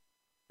the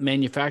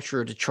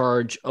manufacturer to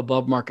charge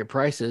above market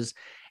prices.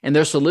 And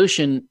their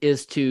solution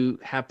is to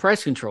have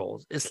price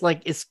controls. It's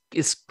like it's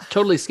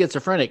totally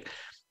schizophrenic.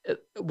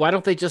 Why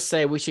don't they just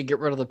say we should get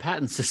rid of the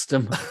patent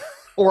system,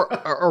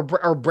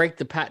 or break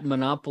the patent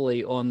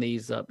monopoly on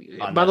these?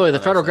 By the way, the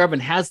federal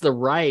government has the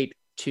right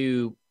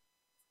to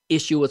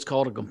issue what's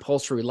called a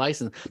compulsory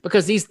license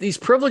because these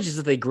privileges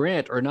that they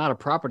grant are not a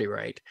property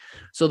right.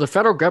 So the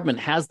federal government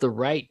has the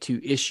right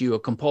to issue a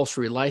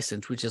compulsory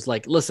license, which is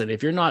like, listen,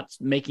 if you're not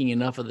making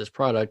enough of this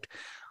product,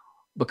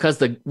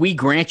 because we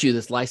grant you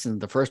this license in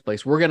the first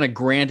place, we're going to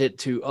grant it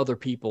to other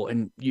people,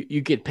 and you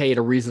get paid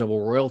a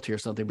reasonable royalty or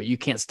something, but you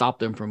can't stop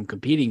them from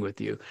competing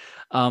with you.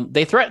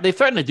 They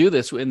threatened to do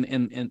this in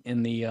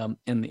the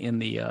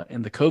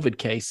COVID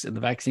case, in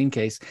the vaccine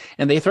case,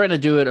 and they threatened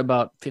to do it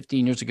about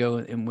 15 years ago.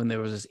 And when there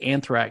was this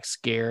anthrax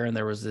scare, and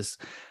there was this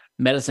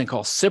medicine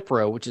called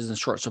Cipro, which is in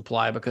short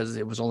supply because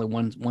it was only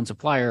one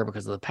supplier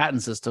because of the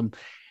patent system.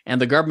 And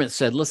the government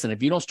said, listen,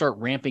 if you don't start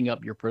ramping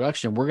up your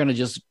production, we're going to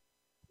just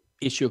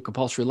issue a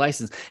compulsory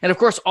license. And of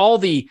course, all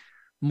the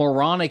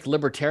moronic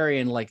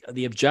libertarian, like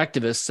the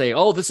objectivists say,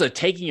 oh, this is a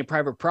taking of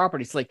private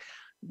property. It's like,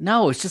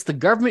 no, it's just the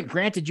government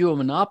granted you a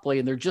monopoly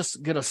and they're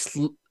just going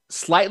to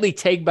slightly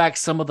take back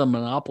some of the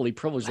monopoly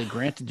privilege they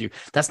granted you.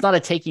 That's not a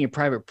taking of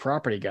private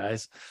property,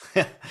 guys.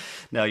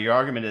 No, your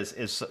argument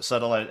is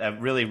subtle. I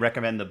really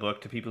recommend the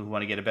book to people who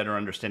want to get a better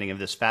understanding of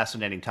this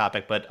fascinating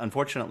topic. But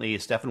unfortunately,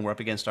 Stefan, we're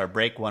up against our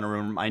break. Want to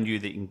remind you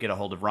that you can get a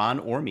hold of Ron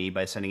or me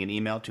by sending an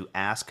email to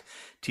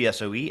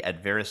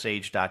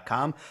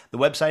asktsoe@verisage.com. The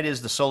website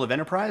is The Soul of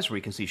Enterprise, where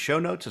you can see show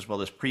notes as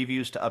well as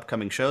previews to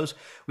upcoming shows.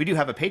 We do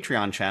have a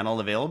Patreon channel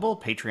available,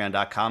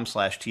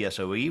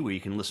 patreon.com/TSOE, where you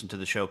can listen to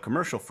the show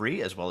commercial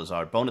free as well as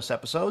our bonus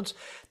episodes.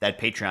 That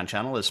Patreon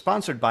channel is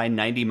sponsored by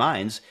 90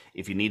 Minds.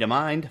 If you need a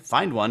mind,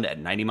 find one at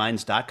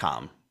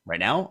 90minds.com. Right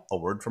now, a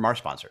word from our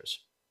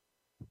sponsors.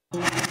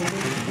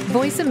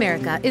 Voice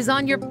America is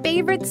on your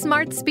favorite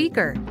smart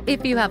speaker.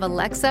 If you have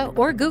Alexa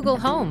or Google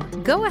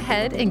Home, go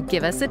ahead and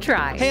give us a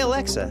try. Hey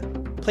Alexa,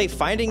 play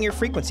Finding Your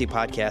Frequency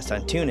podcast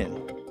on TuneIn.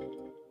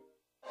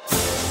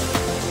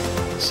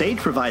 Sage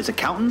provides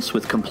accountants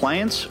with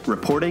compliance,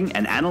 reporting,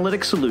 and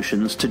analytic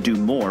solutions to do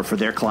more for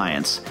their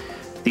clients.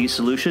 These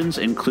solutions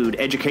include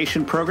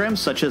education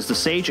programs such as the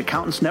Sage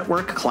Accountants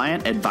Network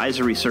Client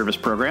Advisory Service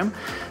Program.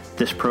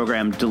 This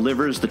program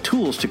delivers the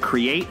tools to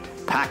create,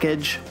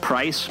 package,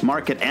 price,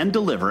 market, and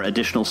deliver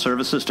additional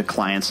services to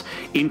clients,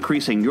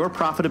 increasing your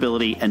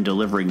profitability and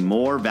delivering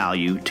more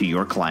value to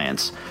your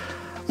clients.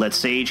 Let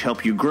Sage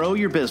help you grow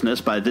your business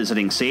by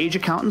visiting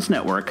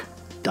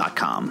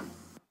sageaccountantsnetwork.com.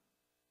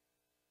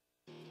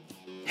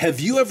 Have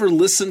you ever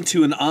listened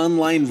to an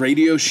online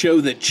radio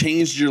show that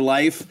changed your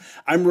life?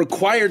 I'm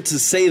required to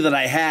say that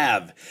I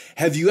have.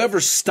 Have you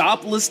ever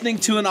stopped listening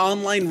to an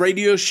online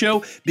radio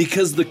show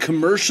because the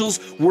commercials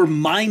were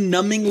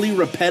mind-numbingly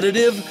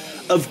repetitive?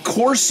 Of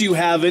course you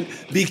haven't,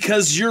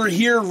 because you're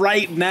here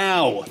right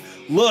now.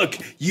 Look,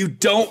 you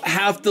don't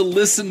have to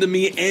listen to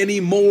me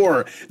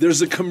anymore.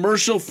 There's a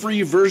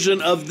commercial-free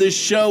version of this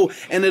show,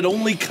 and it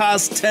only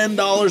costs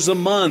 $10 a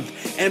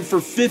month. And for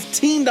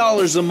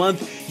 $15 a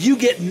month, you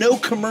get no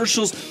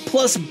commercials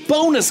plus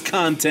bonus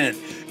content.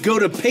 Go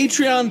to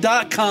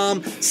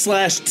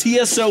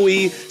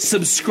patreon.com/TSOE,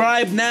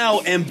 subscribe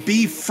now, and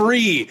be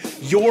free.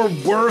 You're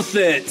worth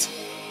it.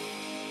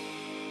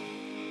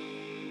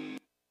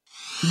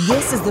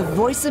 This is the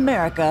Voice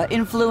America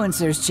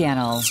Influencers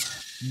Channel.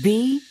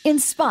 Be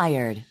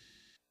inspired.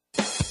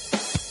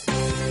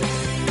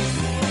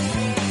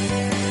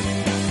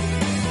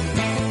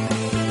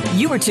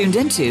 You are tuned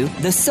into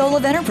The Soul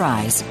of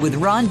Enterprise with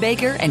Ron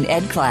Baker and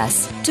Ed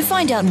Class. To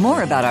find out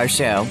more about our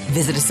show,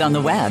 visit us on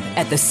the web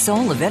at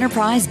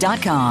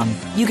thesoulofenterprise.com.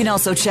 You can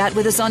also chat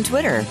with us on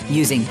Twitter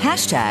using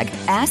hashtag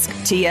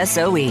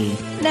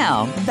AskTSOE.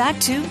 Now, back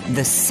to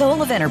The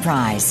Soul of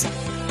Enterprise.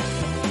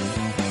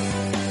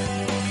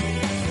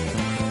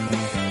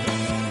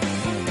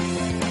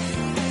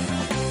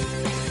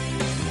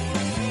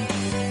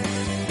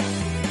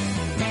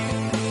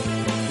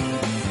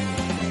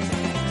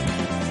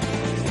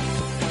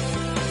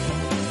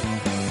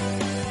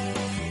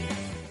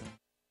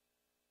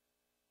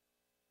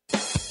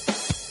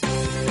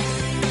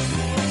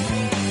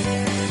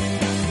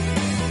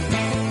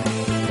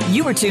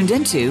 You are tuned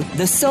into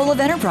The Soul of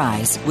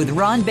Enterprise with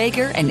Ron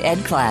Baker and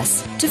Ed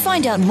Class. To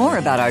find out more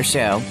about our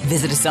show,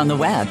 visit us on the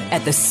web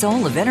at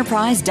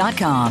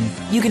thesoulofenterprise.com.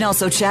 You can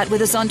also chat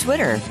with us on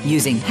Twitter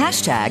using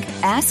hashtag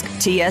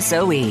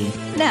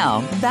AskTSOE.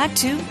 Now, back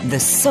to The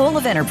Soul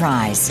of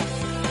Enterprise.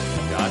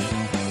 Josh?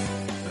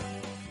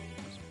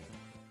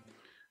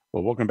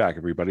 Well, welcome back,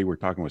 everybody. We're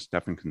talking with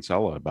Stefan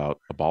Kinsella about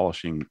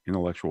abolishing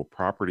intellectual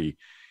property.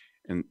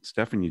 And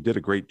Stefan, you did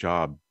a great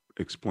job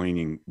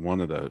explaining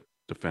one of the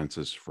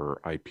defenses for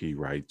IP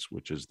rights,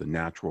 which is the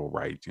natural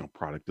rights,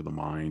 product of the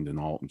mind and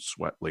all, and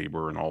sweat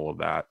labor and all of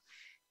that.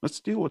 Let's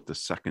deal with the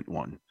second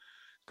one,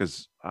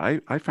 because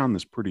I found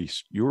this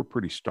you were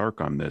pretty stark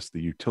on this,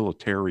 the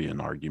utilitarian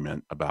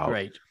argument about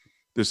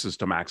this is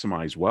to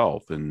maximize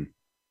wealth. And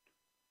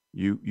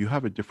you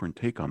have a different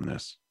take on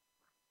this.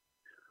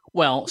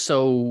 Well,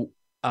 so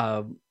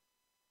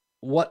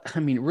what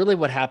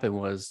happened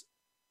was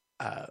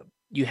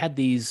you had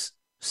these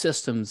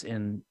systems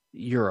in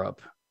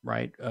Europe,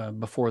 right,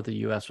 before the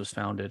U.S. was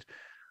founded.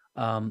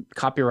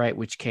 Copyright,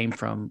 which came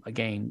from,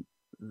 again,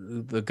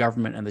 the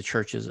government and the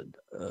church's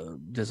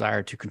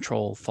desire to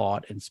control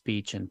thought and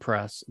speech and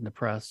the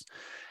press,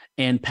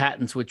 and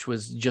patents, which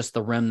was just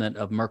the remnant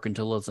of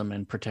mercantilism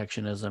and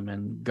protectionism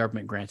and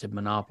government-granted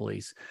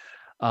monopolies,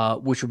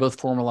 which were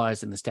both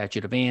formalized in the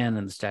Statute of Anne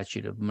and the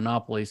Statute of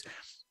Monopolies.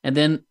 And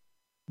then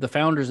the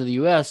founders of the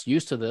U.S.,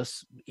 used to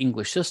this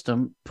English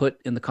system, put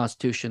in the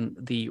Constitution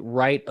the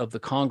right of the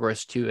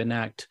Congress to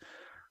enact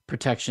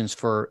protections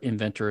for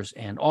inventors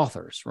and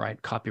authors,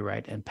 right?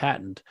 Copyright and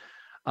patent,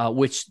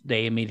 which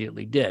they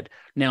immediately did.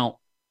 Now,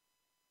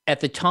 at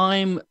the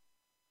time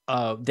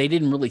they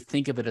didn't really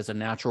think of it as a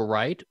natural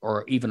right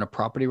or even a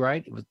property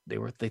right.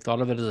 They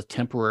thought of it as a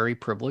temporary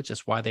privilege.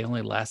 That's why they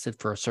only lasted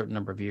for a certain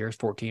number of years,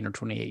 14 or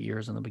 28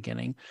 years in the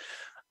beginning.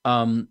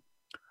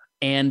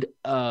 And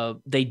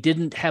they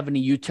didn't have any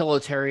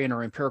utilitarian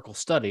or empirical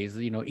studies.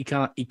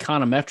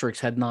 Econometrics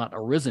had not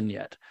arisen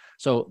yet.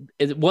 So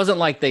it wasn't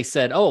like they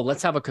said, oh,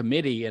 let's have a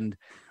committee and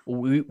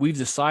we've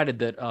decided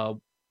that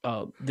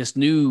this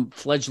new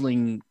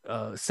fledgling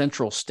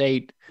central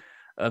state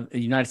of the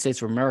United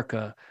States of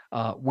America,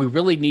 we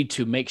really need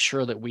to make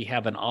sure that we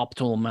have an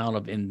optimal amount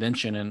of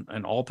invention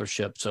and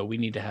authorship. So we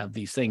need to have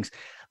these things.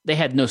 They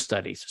had no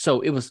studies.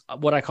 So it was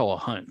what I call a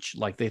hunch.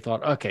 Like they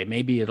thought, okay,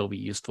 maybe it'll be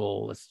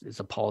useful. It's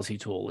a policy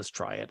tool. Let's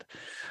try it.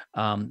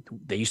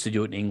 They used to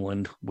do it in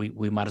England.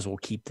 We might as well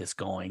keep this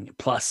going.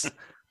 Plus,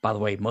 by the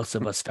way, most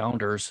of us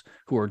founders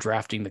who are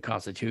drafting the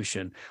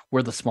Constitution,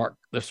 we're the smart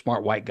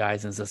white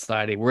guys in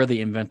society. We're the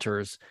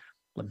inventors,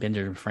 like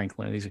Benjamin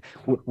Franklin.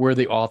 We're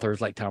the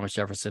authors, like Thomas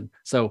Jefferson.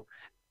 So,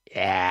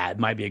 yeah, it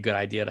might be a good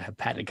idea to have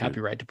patent and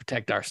copyright to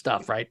protect our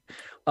stuff, right?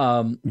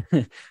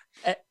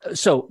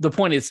 So the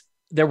point is,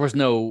 there was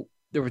no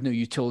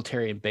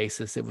utilitarian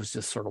basis. It was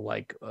just sort of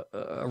like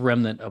a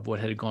remnant of what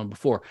had gone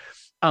before.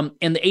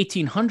 In the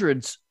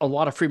 1800s, a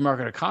lot of free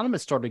market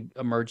economists started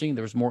emerging.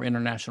 There was more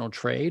international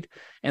trade,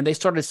 and they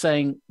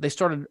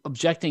started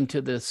objecting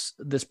to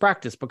this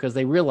practice because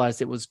they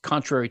realized it was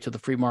contrary to the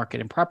free market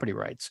and property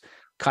rights,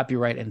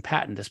 copyright and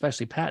patent,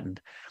 especially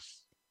patent.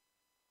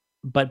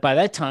 But by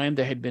that time,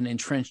 there had been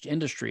entrenched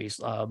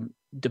industries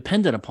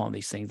dependent upon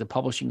these things: the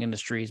publishing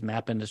industries,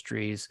 map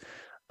industries,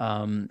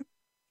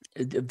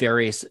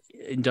 various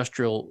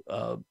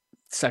industrial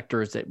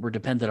sectors that were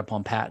dependent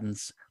upon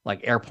patents,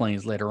 like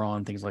airplanes later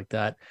on, things like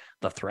that,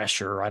 the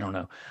thresher, I don't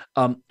know.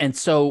 And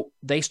so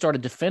they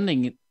started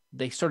defending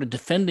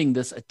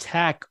this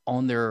attack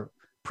on their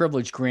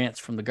privilege grants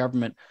from the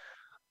government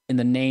in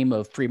the name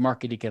of free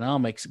market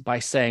economics by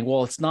saying,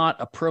 well, it's not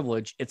a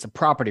privilege, it's a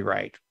property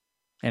right.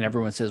 And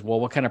everyone says, well,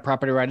 what kind of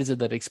property right is it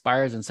that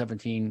expires in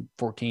 17,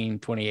 14,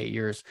 28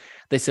 years?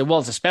 They said, well,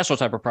 it's a special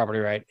type of property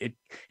right.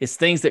 It's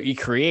things that you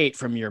create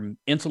from your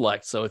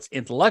intellect. So it's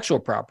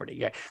intellectual property.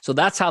 Yeah. So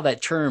that's how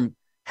that term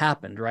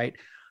happened, right?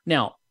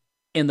 Now,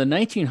 in the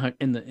 1900s,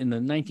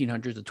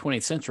 the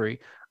 20th century,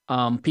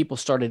 people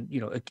started,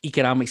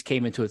 economics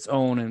came into its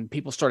own, and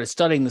people started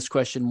studying this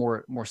question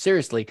more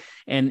seriously.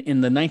 And in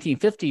the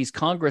 1950s,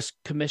 Congress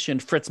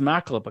commissioned Fritz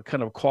Machlup, a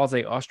kind of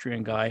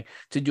quasi-Austrian guy,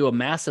 to do a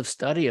massive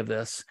study of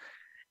this.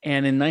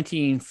 And in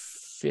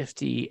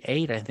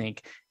 1958, I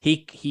think,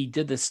 he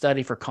did this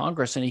study for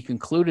Congress, and he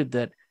concluded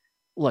that,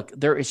 look,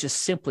 there is just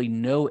simply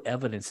no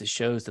evidence that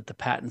shows that the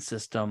patent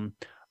system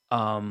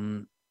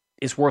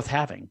is worth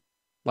having.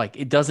 Like,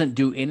 it doesn't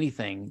do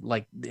anything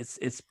like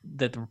it's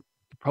that the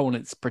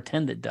proponents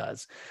pretend it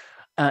does.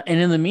 And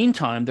in the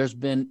meantime, there's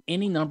been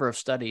any number of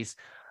studies,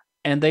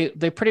 and they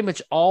pretty much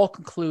all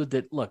conclude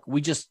that, look, we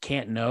just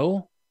can't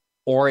know,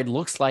 or it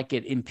looks like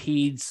it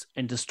impedes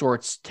and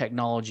distorts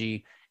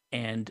technology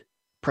and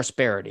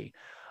prosperity.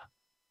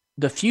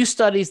 The few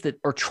studies that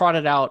are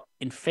trotted out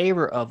in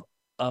favor of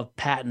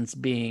patents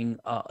being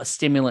a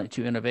stimulant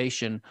to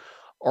innovation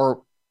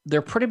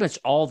they're pretty much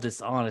all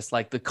dishonest.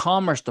 Like the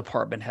Commerce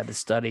Department had a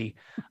study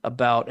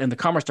about, and the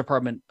Commerce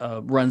Department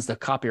runs the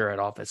Copyright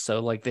Office. So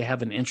like they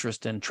have an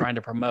interest in trying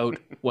to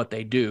promote what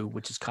they do,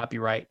 which is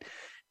copyright.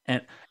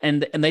 And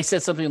they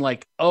said something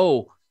like,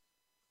 oh,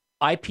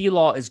 IP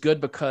law is good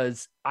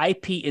because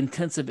IP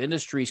intensive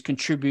industries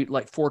contribute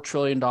like $4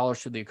 trillion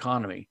to the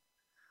economy.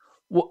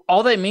 Well,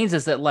 all that means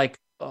is that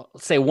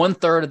say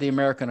 1/3 of the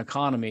American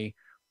economy,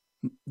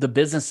 the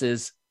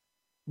businesses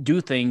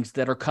do things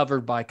that are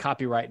covered by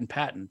copyright and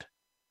patent,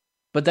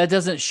 but that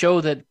doesn't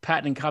show that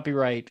patent and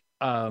copyright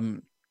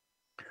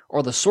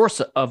or the source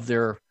of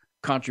their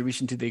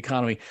contribution to the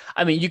economy.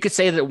 I mean, you could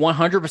say that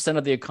 100%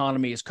 of the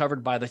economy is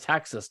covered by the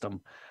tax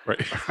system,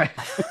 right?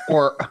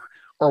 or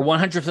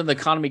 100% of the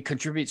economy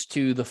contributes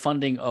to the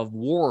funding of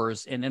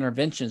wars and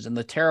interventions and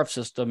the tariff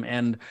system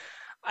and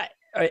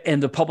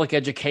the public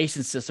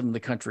education system in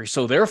the country.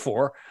 So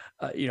therefore,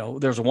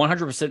 there's a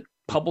 100%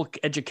 public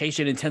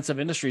education intensive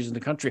industries in the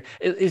country.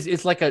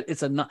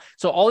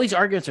 So all these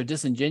arguments are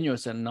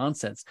disingenuous and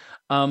nonsense.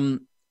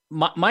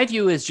 My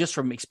view is, just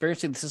from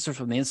experiencing the system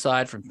from the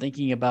inside, from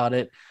thinking about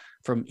it,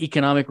 from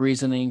economic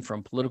reasoning,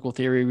 from political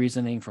theory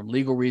reasoning, from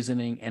legal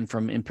reasoning, and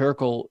from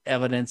empirical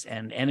evidence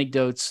and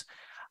anecdotes,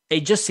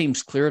 it just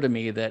seems clear to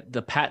me that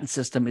the patent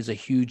system is a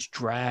huge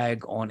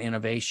drag on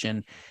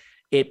innovation.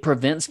 It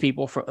prevents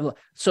people from.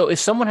 So if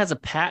someone has a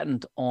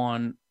patent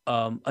on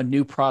a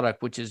new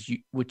product, which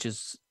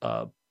is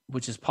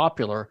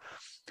popular,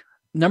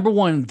 number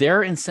one,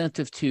 their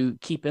incentive to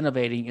keep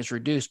innovating is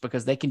reduced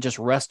because they can just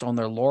rest on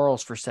their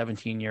laurels for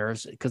 17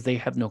 years because they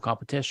have no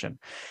competition.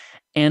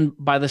 And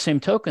by the same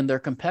token, their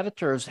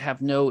competitors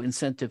have no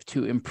incentive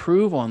to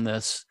improve on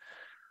this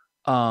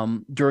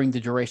during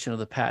the duration of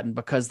the patent,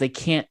 because they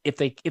can't.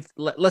 If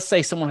let's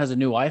say someone has a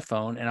new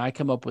iPhone and I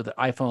come up with an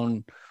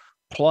iPhone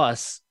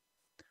Plus,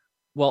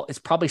 well, it's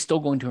probably still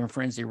going to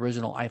infringe the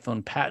original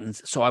iPhone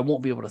patents, so I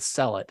won't be able to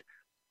sell it.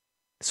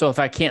 So if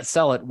I can't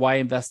sell it, why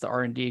invest the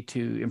R&D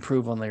to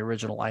improve on the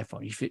original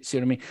iPhone? You see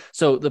what I mean?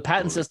 So the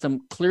patent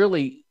system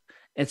clearly,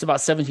 it's about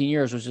 17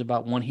 years, which is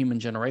about one human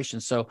generation.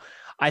 So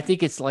I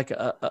think it's like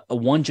a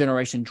one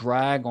generation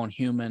drag on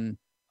human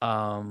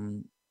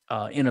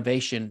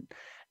innovation.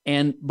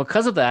 And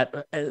because of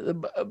that,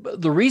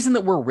 the reason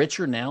that we're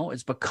richer now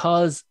is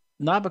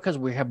not because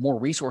we have more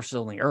resources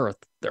on the earth.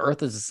 The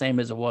earth is the same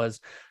as it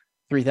was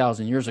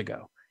 3,000 years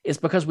ago. It's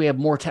because we have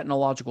more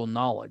technological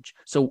knowledge.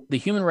 So the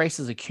human race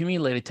has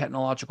accumulated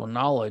technological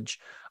knowledge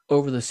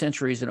over the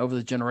centuries and over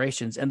the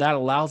generations, and that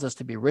allows us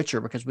to be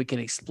richer because we can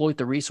exploit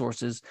the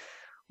resources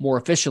more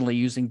efficiently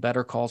using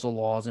better causal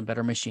laws and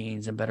better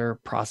machines and better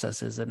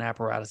processes and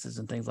apparatuses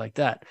and things like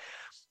that.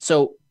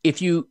 So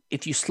if you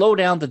slow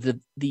down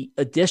the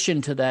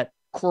addition to that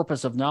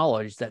corpus of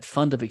knowledge, that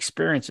fund of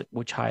experience,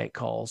 which Hayek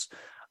calls,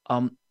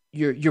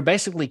 you're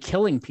basically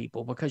killing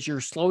people because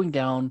you're slowing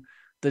down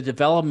the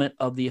development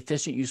of the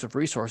efficient use of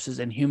resources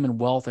and human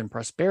wealth and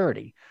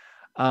prosperity.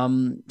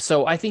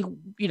 So I think,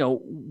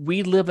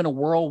 we live in a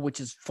world which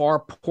is far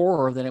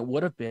poorer than it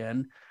would have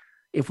been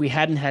if we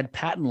hadn't had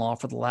patent law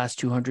for the last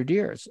 200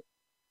 years.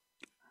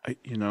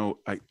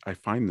 I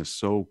find this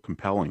so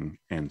compelling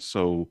and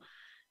so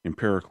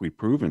empirically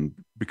proven,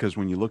 because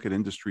when you look at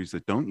industries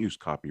that don't use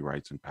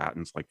copyrights and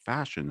patents, like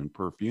fashion and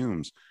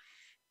perfumes,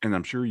 and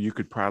I'm sure you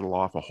could prattle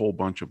off a whole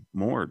bunch of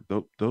more,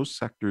 those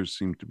sectors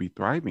seem to be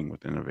thriving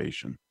with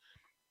innovation.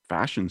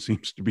 Fashion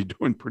seems to be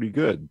doing pretty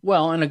good.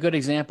 Well, and a good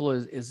example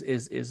is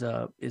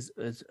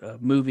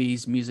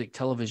movies, music,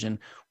 television,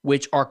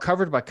 which are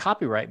covered by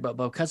copyright, but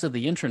because of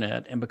the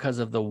internet and because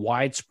of the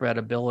widespread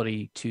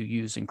ability to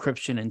use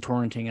encryption and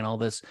torrenting and all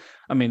this,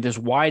 I mean, there's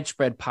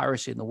widespread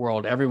piracy in the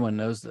world. Everyone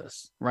knows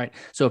this, right?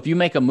 So if you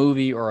make a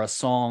movie or a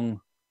song,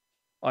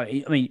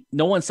 I mean,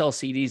 no one sells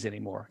CDs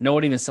anymore. No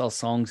one even sells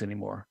songs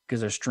anymore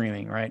because they're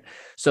streaming, right?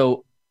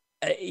 So,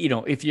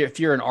 if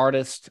you're an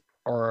artist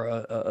or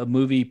a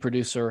movie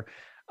producer,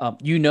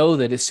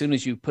 that as soon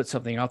as you put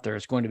something out there,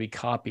 it's going to be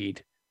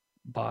copied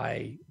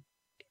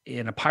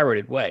in a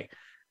pirated way.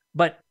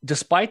 But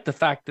despite the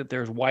fact that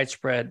there's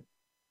widespread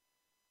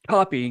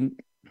copying,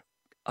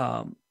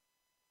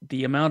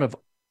 the amount of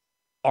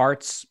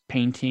arts,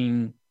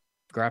 painting,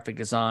 graphic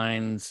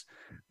designs,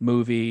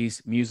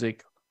 movies,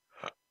 music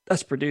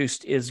that's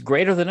produced is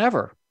greater than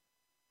ever.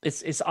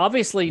 It's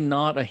obviously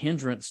not a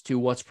hindrance to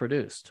what's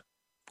produced.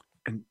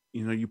 And,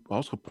 you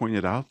also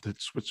pointed out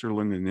that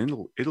Switzerland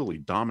and Italy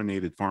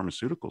dominated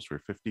pharmaceuticals for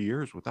 50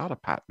 years without a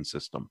patent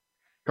system.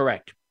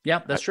 Correct. Yeah,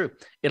 that's true.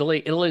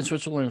 Italy and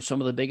Switzerland are some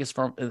of the biggest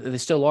they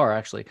still are,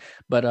 actually.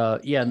 But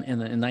in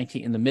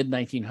the mid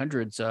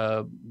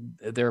 1900s,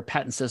 their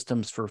patent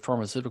systems for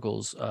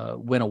pharmaceuticals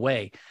went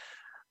away.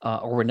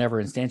 Or were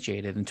never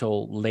instantiated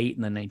until late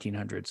in the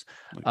 1900s.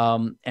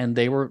 And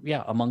they were,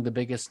 among the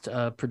biggest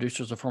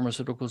producers of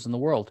pharmaceuticals in the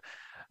world.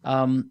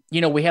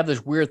 We have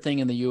this weird thing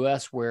in the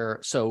U.S.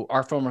 where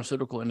our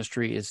pharmaceutical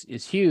industry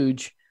is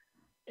huge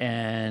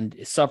and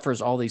it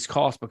suffers all these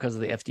costs because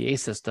of the FDA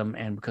system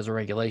and because of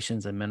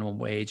regulations and minimum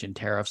wage and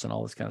tariffs and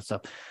all this kind of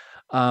stuff.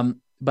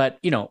 But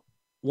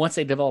once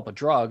they develop a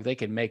drug, they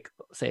can make,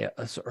 say,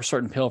 a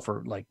certain pill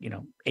for like,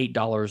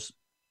 $8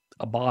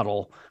 a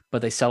bottle,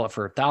 but they sell it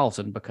for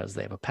 $1,000 because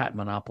they have a patent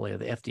monopoly or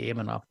the FDA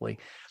monopoly.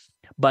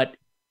 But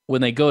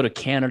when they go to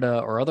Canada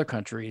or other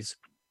countries,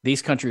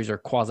 these countries are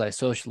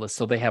quasi-socialist,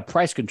 so they have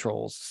price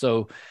controls.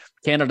 So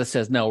Canada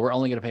says, no, we're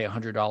only going to pay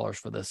 $100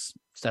 for this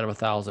instead of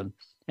 $1,000.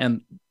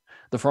 And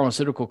the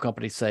pharmaceutical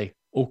companies say,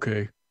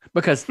 okay,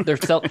 because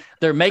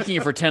they're making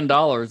it for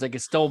 $10. They can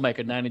still make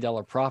a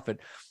 $90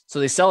 profit.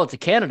 So they sell it to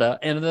Canada.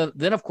 And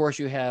then of course,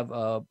 you have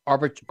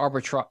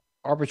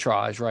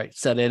arbitrage, right,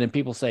 set in, and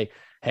people say,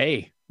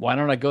 hey, why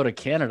don't I go to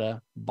Canada,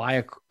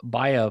 buy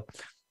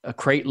a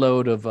crate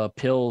load of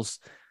pills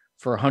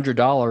for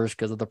 $100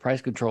 because of the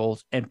price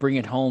controls and bring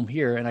it home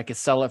here, and I could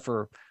sell it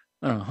for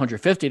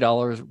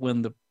 $150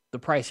 when the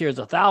price here is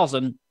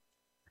 $1,000.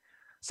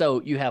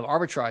 So you have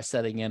arbitrage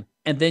setting in,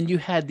 and then you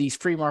had these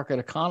free market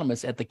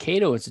economists at the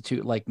Cato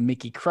Institute like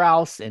Mickey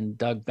Krauss and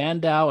Doug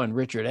Bandow and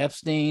Richard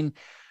Epstein,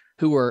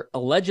 who were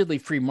allegedly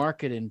free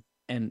market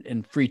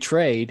and free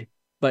trade,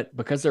 but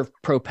because they're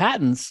pro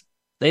patents,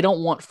 they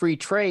don't want free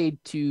trade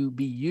to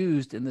be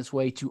used in this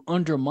way to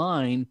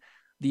undermine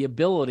the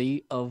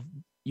ability of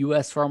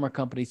U.S. pharma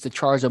companies to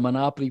charge a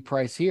monopoly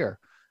price here.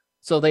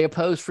 So they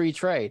oppose free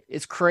trade.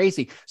 It's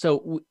crazy.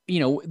 So,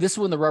 this is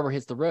when the rubber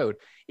hits the road.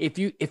 If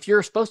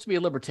you're supposed to be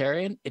a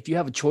libertarian, if you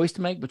have a choice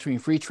to make between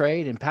free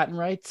trade and patent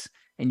rights,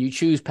 and you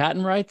choose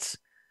patent rights,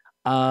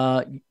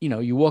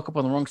 you woke up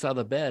on the wrong side of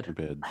the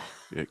bed.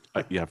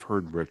 I've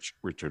heard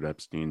Richard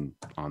Epstein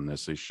on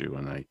this issue,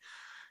 and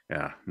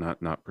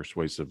not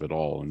persuasive at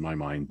all in my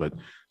mind. But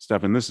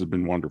Stefan, this has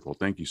been wonderful.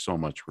 Thank you so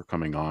much for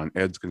coming on.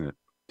 Ed's going to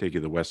take you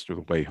the rest of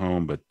the way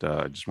home, but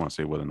I just want to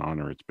say what an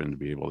honor it's been to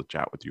be able to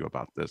chat with you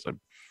about this. I've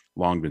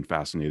long been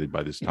fascinated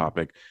by this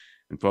topic.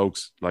 And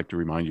folks, I'd like to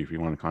remind you, if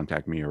you want to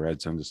contact me or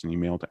Ed, send us an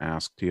email to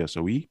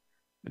asktsoe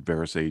at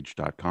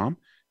verasage.com.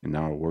 And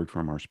now a word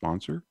from our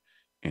sponsor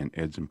and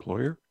Ed's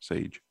employer,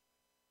 Sage.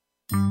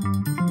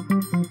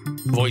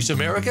 Voice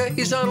America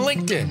is on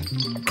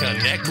LinkedIn.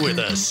 Connect with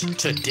us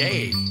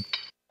today.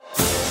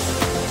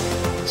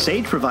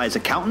 Sage provides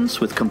accountants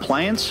with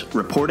compliance,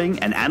 reporting,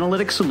 and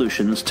analytic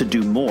solutions to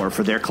do more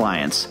for their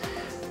clients.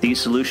 These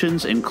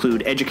solutions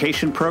include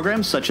education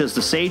programs such as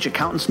the Sage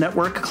Accountants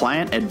Network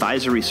Client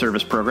Advisory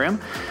Service Program.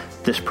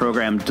 This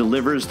program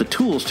delivers the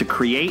tools to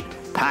create,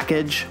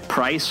 package,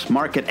 price,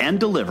 market, and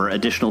deliver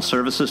additional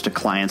services to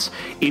clients,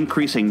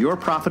 increasing your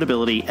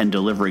profitability and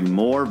delivering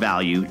more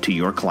value to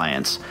your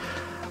clients.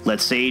 Let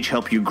Sage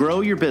help you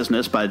grow your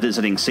business by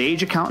visiting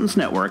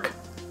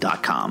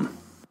sageaccountantsnetwork.com.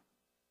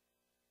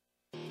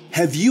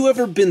 Have you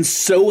ever been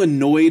so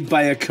annoyed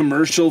by a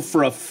commercial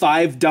for a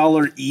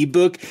 $5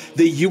 ebook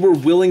that you were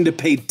willing to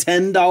pay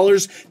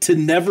 $10 to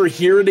never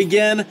hear it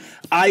again?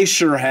 I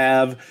sure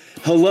have.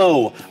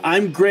 Hello,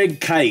 I'm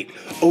Greg Kite.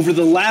 Over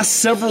the last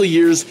several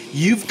years,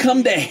 you've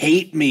come to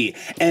hate me,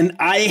 and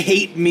I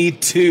hate me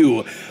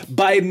too.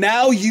 By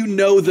now, you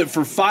know that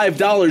for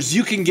 $5,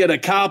 you can get a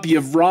copy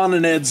of Ron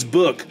and Ed's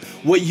book.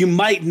 What you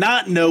might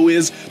not know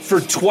is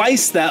for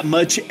twice that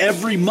much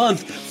every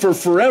month for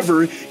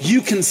forever, you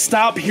can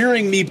stop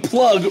hearing me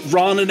plug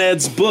Ron and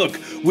Ed's book,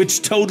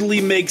 which totally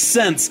makes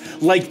sense,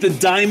 like the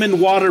Diamond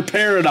Water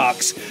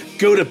Paradox.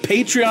 Go to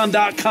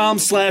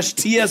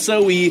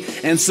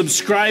patreon.com/TSOE and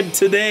subscribe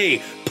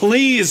today.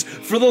 Please,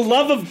 for the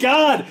love of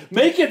God,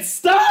 make it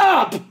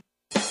stop!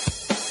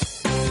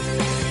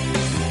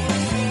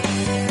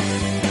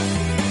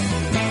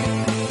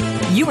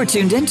 You are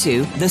tuned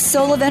into The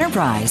Soul of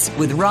Enterprise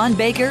with Ron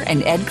Baker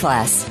and Ed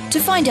Kless.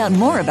 To find out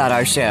more about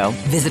our show,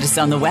 visit us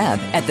on the web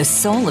at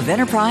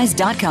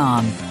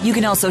thesoulofenterprise.com. You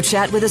can also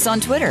chat with us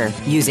on Twitter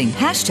using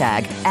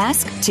hashtag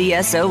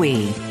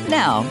AskTSOE.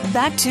 Now,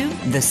 back to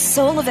The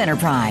Soul of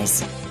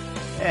Enterprise.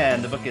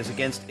 And the book is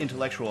Against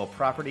Intellectual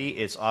Property.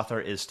 Its author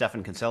is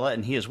Stephan Kinsella,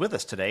 and he is with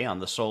us today on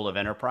The Soul of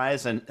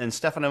Enterprise. And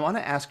Stephan, I want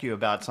to ask you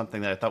about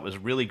something that I thought was a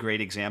really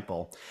great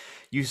example.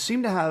 You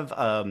seem to have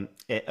a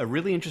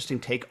really interesting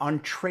take on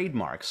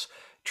trademarks.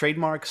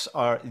 Trademarks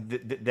are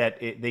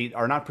they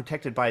are not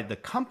protected by the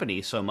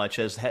company so much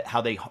as how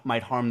they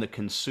might harm the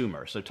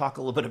consumer. So talk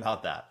a little bit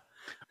about that.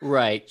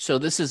 Right. So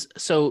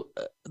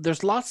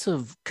there's lots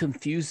of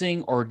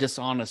confusing or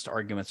dishonest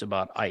arguments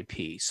about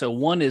IP. So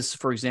one is,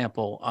 for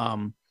example,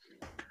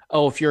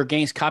 if you're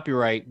against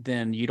copyright,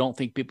 then you don't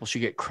think people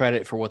should get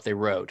credit for what they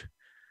wrote.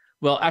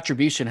 Well,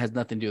 attribution has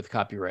nothing to do with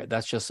copyright.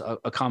 That's just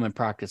a common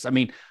practice. I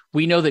mean,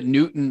 we know that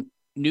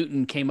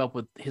Newton came up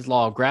with his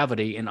law of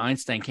gravity, and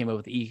Einstein came up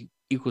with E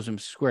equals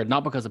mc squared,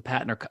 not because of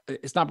patent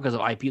it's not because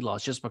of IP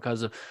laws, just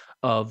because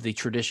of the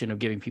tradition of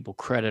giving people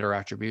credit or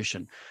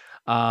attribution.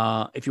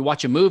 If you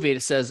watch a movie,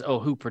 it says,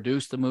 who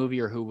produced the movie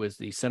or who was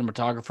the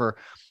cinematographer.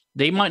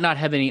 They might not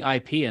have any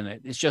IP in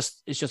it. It's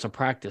just a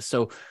practice.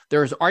 So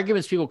there's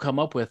arguments people come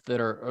up with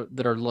that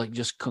are like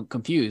just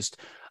confused.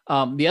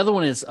 The other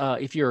one is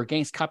if you're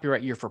against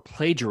copyright, you're for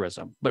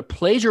plagiarism. But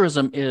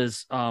plagiarism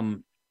is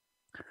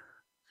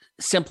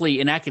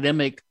simply an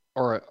academic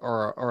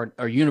or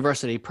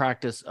university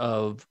practice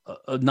of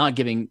not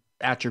giving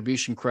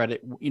attribution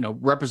credit,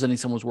 representing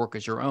someone's work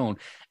as your own.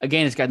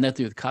 Again, it's got nothing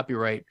to do with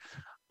copyright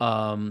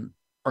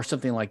or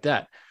something like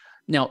that.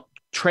 Now,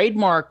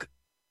 trademark,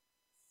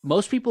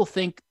 most people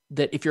think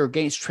that if you're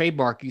against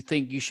trademark, you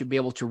think you should be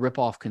able to rip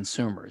off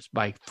consumers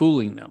by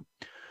fooling them.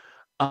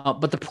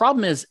 But the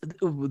problem is,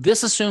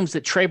 this assumes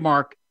that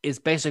trademark is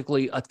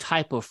basically a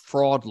type of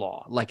fraud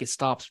law, like it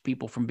stops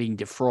people from being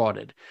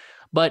defrauded.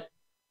 But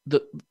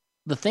the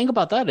thing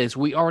about that is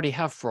we already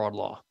have fraud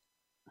law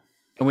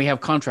and we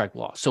have contract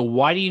law. So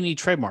why do you need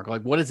trademark?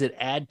 Like, what does it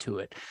add to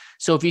it?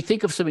 So if you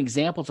think of some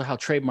examples of how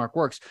trademark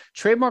works,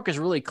 trademark is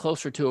really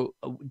closer to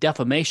a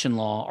defamation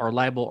law or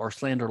libel or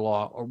slander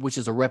law, which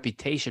is a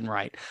reputation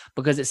right,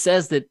 because it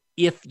says that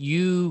if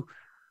you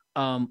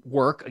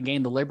work,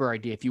 again, the labor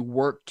idea, if you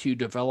work to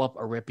develop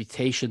a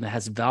reputation that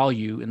has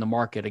value in the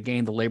market,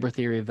 again, the labor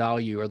theory of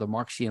value or the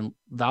Marxian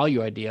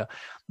value idea,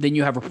 then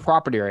you have a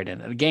property right in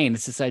it. Again,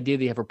 it's this idea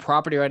that you have a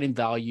property right in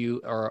value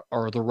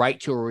or the right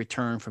to a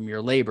return from your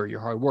labor,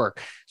 your hard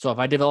work. So if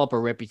I develop a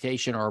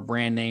reputation or a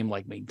brand name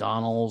like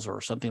McDonald's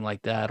or something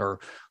like that, or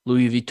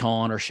Louis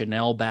Vuitton or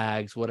Chanel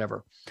bags,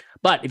 whatever.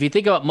 But if you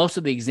think about most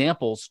of the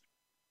examples,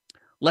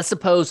 let's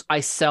suppose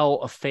I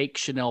sell a fake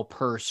Chanel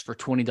purse for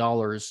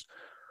 $20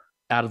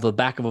 out of the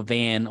back of a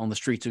van on the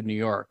streets of New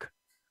York,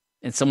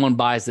 and someone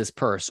buys this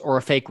purse, or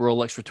a fake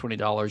Rolex for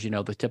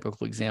 $20, the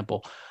typical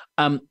example.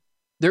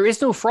 There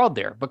is no fraud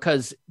there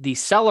because the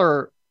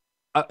seller,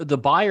 the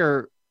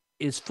buyer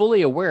is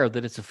fully aware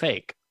that it's a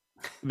fake.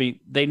 I mean,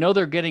 they know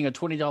they're getting a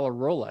 $20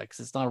 Rolex.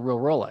 It's not a real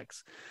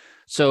Rolex.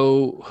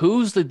 So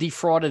who's the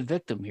defrauded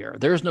victim here?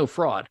 There's no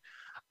fraud.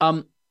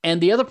 And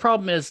the other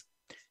problem is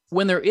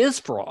when there is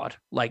fraud,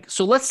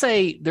 so let's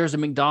say there's a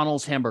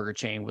McDonald's hamburger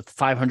chain with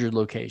 500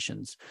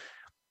 locations.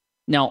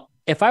 Now,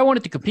 if I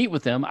wanted to compete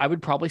with them, I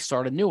would probably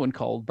start a new one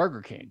called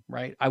Burger King,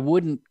 right? I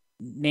wouldn't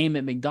name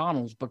it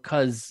McDonald's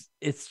because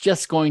it's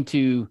just going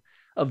to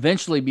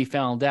eventually be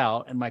found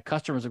out, and my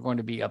customers are going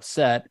to be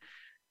upset,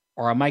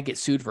 or I might get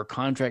sued for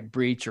contract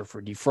breach or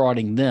for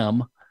defrauding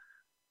them.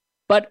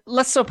 But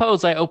let's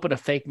suppose I open a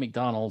fake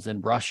McDonald's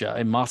in Russia,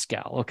 in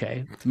Moscow.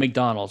 Okay, it's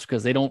McDonald's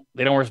because they don't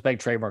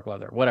respect trademark law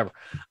there, whatever.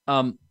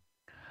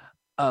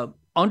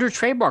 Under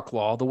trademark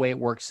law, the way it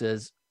works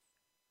is,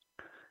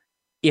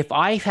 if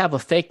I have a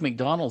fake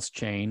McDonald's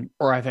chain,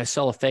 or if I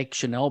sell a fake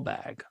Chanel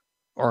bag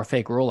or a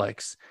fake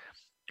Rolex,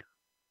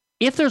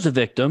 if there's a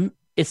victim,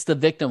 it's the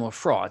victim of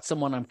fraud,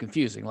 someone I'm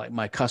confusing, like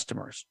my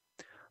customers.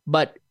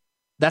 But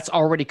that's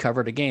already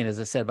covered, again, as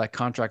I said, by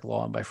contract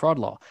law and by fraud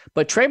law.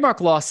 But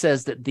trademark law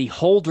says that the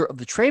holder of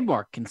the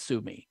trademark can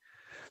sue me.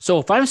 So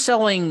if I'm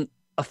selling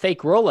a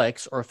fake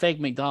Rolex or a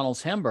fake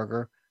McDonald's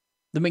hamburger,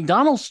 the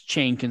McDonald's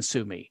chain can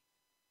sue me,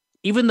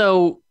 even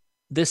though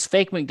this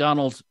fake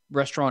McDonald's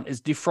restaurant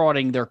is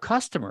defrauding their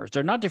customers.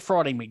 They're not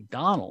defrauding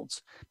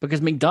McDonald's,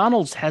 because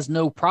McDonald's has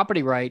no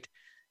property right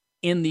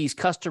in these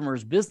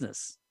customers'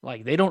 business.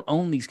 Like, they don't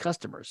own these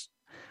customers,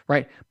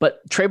 right? But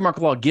trademark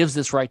law gives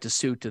this right to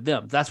sue to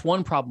them. That's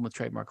one problem with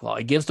trademark law.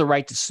 It gives the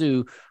right to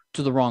sue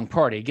to the wrong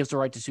party. It gives the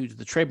right to sue to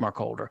the trademark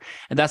holder.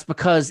 And that's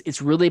because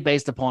it's really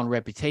based upon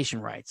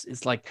reputation rights.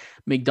 It's like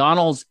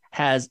McDonald's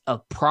has a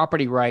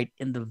property right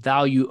in the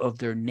value of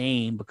their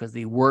name because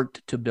they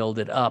worked to build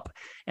it up,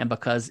 and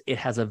because it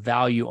has a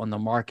value on the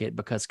market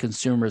because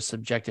consumers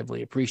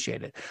subjectively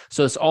appreciate it.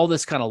 So it's all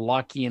this kind of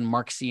Lockean,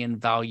 Marxian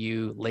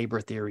value, labor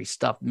theory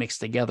stuff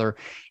mixed together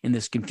in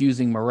this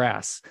confusing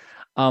morass.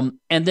 And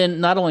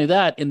then not only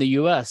that, in the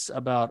US,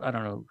 about,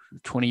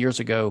 20 years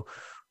ago,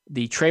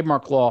 the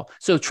trademark law.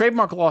 So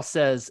trademark law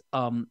says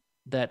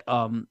that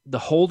the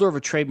holder of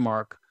a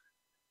trademark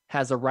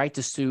has a right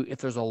to sue if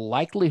there's a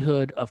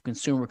likelihood of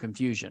consumer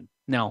confusion.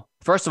 Now,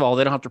 first of all,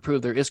 they don't have to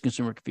prove there is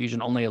consumer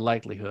confusion, only a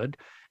likelihood.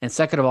 And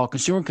second of all,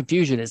 consumer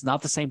confusion is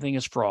not the same thing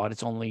as fraud.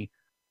 It's only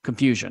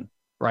confusion,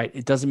 right?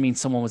 It doesn't mean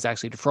someone was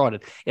actually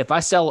defrauded. If I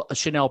sell a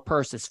Chanel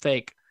purse that's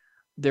fake,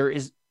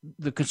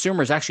 the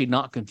consumer is actually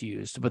not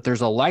confused, but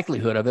there's a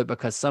likelihood of it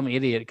because some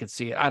idiot could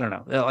see it. I don't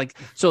know.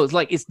 So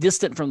it's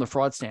distant from the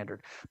fraud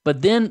standard.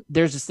 But then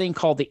there's this thing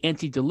called the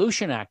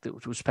Anti-Dilution Act,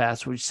 which was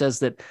passed, which says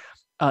that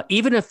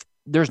even if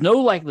there's no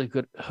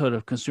likelihood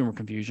of consumer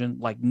confusion,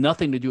 like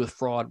nothing to do with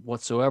fraud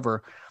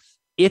whatsoever,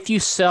 if you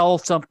sell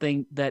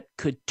something that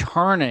could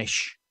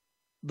tarnish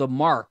the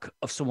mark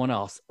of someone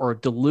else or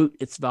dilute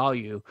its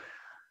value,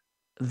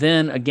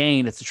 then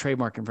again, it's a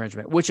trademark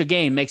infringement, which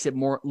again makes it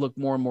look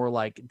more and more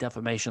like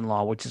defamation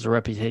law, which is a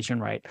reputation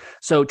right.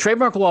 So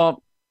trademark law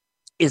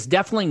is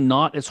definitely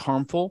not as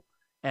harmful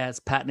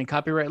as patent and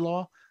copyright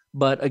law,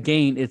 but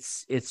again,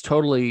 it's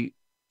totally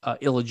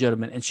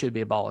illegitimate and should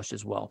be abolished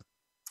as well.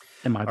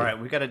 All right,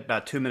 we've got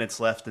about 2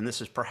 minutes left, and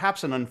this is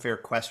perhaps an unfair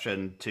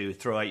question to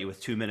throw at you with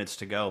 2 minutes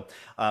to go.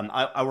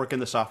 I work in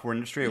the software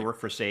industry. I work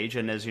for Sage,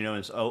 and as you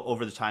know,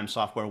 over the time,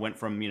 software went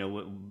from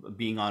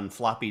being on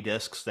floppy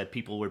disks that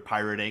people were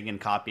pirating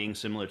and copying,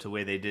 similar to the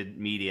way they did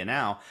media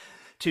now,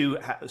 to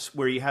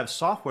where you have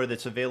software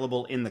that's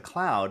available in the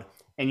cloud,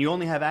 and you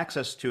only have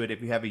access to it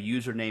if you have a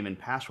username and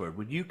password.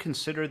 Would you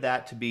consider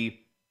that to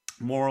be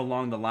more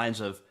along the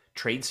lines of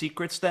trade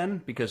secrets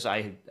then, because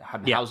I'm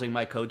housing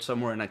my code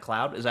somewhere in a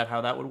cloud? Is that how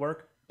that would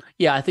work?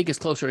 Yeah, I think it's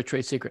closer to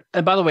trade secret.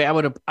 And by the way,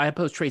 I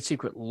oppose trade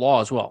secret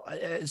law as well.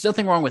 There's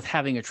nothing wrong with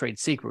having a trade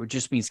secret. It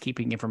just means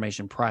keeping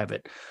information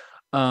private.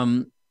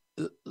 The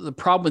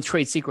problem with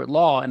trade secret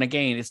law, and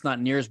again, it's not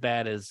near as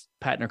bad as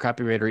patent or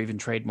copyright or even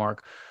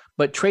trademark,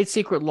 but trade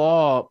secret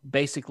law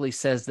basically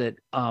says that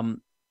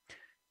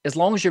as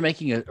long as you're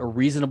making a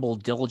reasonable,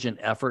 diligent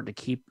effort to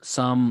keep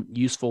some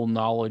useful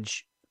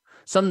knowledge,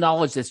 some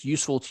knowledge that's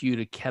useful to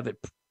you, to have it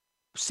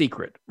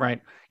secret,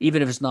 right?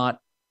 Even if it's not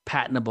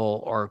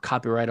patentable or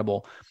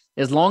copyrightable,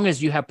 as long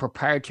as you have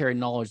proprietary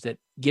knowledge that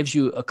gives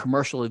you a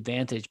commercial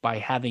advantage by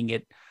having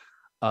it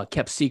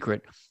kept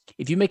secret.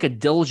 If you make a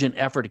diligent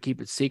effort to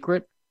keep it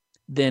secret,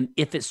 then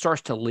if it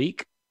starts to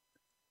leak,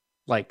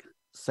 like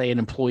say an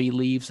employee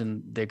leaves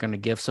and they're going to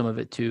give some of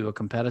it to a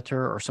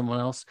competitor or someone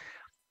else,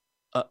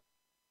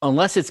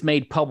 unless it's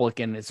made public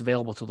and it's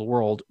available to the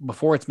world,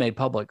 before it's made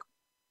public,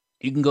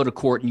 you can go to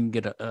court and you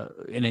can get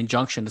an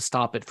injunction to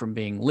stop it from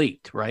being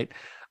leaked, right?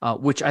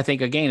 Which I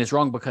think, again, is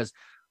wrong because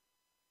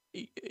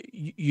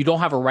you don't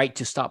have a right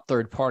to stop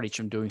third parties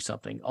from doing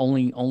something.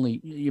 Only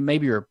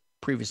maybe you're a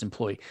previous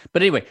employee.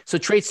 But anyway, so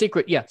trade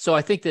secret, yeah. So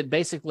I think that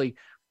basically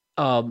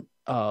I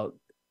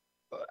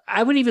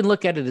would even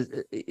look at it as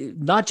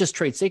not just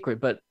trade secret,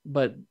 but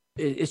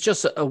it's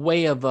just a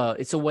way of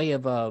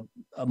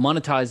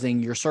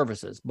monetizing your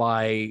services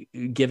by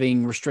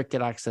giving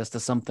restricted access to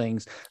some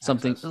things.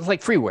 It's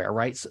like freeware,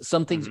 right?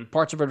 Some things,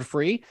 parts of it are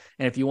free,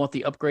 and if you want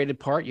the upgraded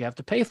part, you have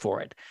to pay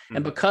for it.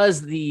 And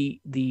because the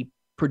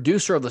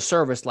producer of the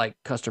service, like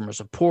customer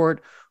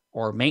support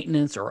or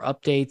maintenance or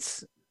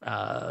updates,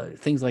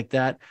 things like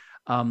that,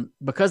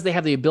 because they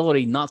have the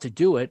ability not to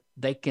do it,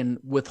 they can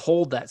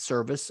withhold that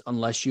service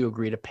unless you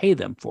agree to pay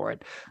them for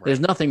it. Right. There's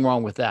nothing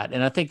wrong with that.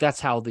 And I think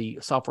that's how the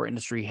software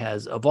industry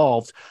has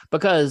evolved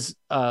because,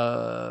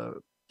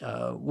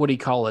 what do you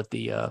call it?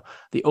 The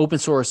open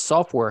source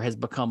software has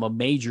become a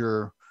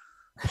major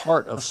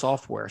part of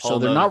software. So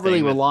they're not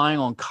really relying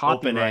on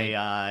copyright.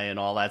 OpenAI and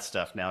all that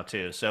stuff now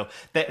too. So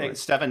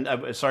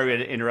Stefan, sorry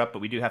to interrupt, but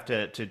we do have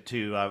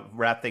to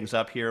wrap things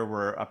up here.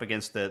 We're up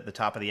against the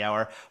top of the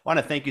hour. I want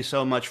to thank you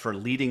so much for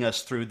leading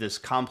us through this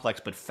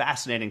complex but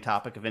fascinating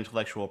topic of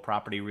intellectual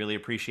property. Really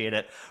appreciate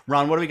it.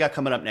 Ron, what do we got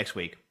coming up next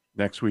week?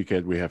 Next week,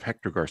 Ed, we have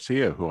Hector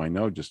Garcia, who I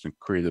know just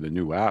created a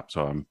new app.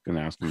 So I'm going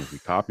to ask him if he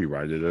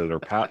copyrighted it or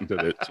patented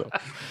it. So,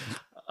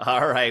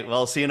 all right.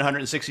 Well, see you in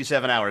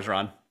 167 hours,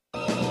 Ron.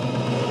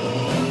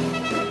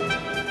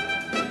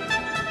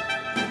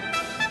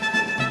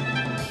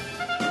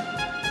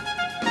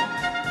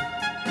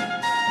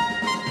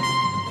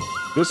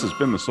 This has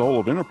been the Soul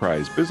of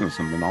Enterprise, Business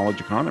and the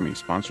Knowledge Economy,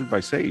 sponsored by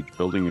Sage,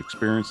 building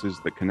experiences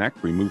that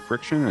connect, remove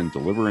friction, and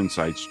deliver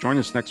insights. Join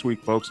us next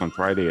week, folks, on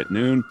Friday at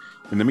noon.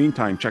 In the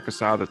meantime, check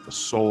us out at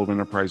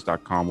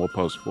thesoulofenterprise.com. We'll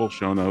post full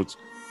show notes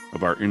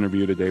of our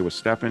interview today with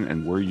Stefan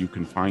and where you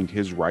can find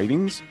his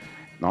writings.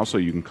 And also,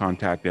 you can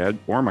contact Ed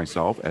or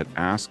myself at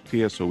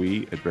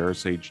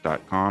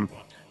asktsoe@verasage.com.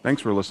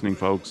 Thanks for listening,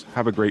 folks.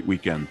 Have a great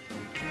weekend.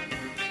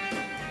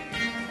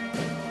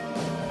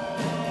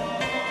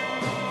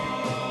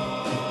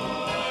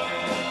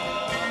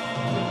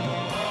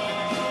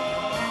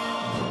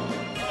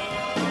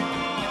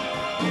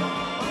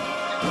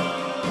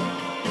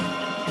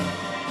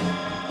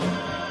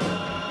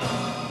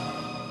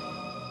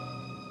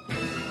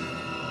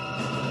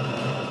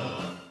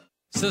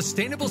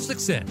 Sustainable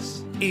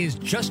success is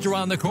just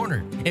around the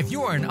corner. If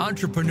you are an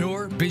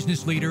entrepreneur,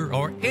 business leader,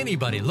 or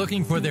anybody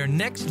looking for their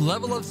next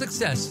level of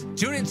success,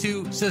 tune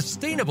into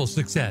Sustainable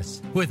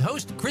Success with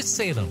host Chris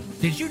Salem.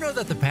 Did you know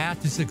that the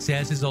path to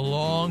success is a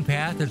long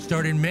path that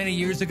started many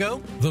years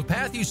ago? The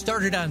path you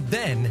started on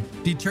then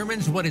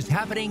determines what is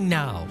happening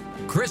now.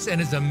 Chris and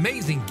his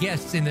amazing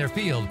guests in their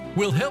field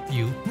will help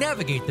you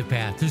navigate the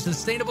path to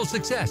sustainable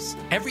success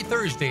every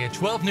Thursday at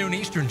 12 noon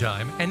Eastern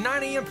Time and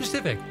 9 a.m.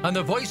 Pacific on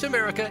the Voice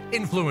America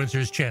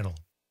Influencers channel.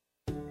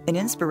 An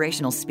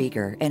inspirational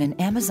speaker and an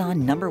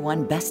Amazon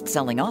 #1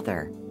 best-selling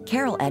author,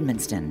 Carol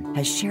Edmonston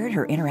has shared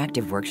her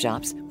interactive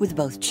workshops with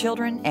both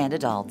children and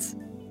adults.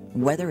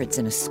 Whether it's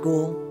in a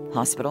school,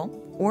 hospital,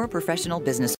 or professional business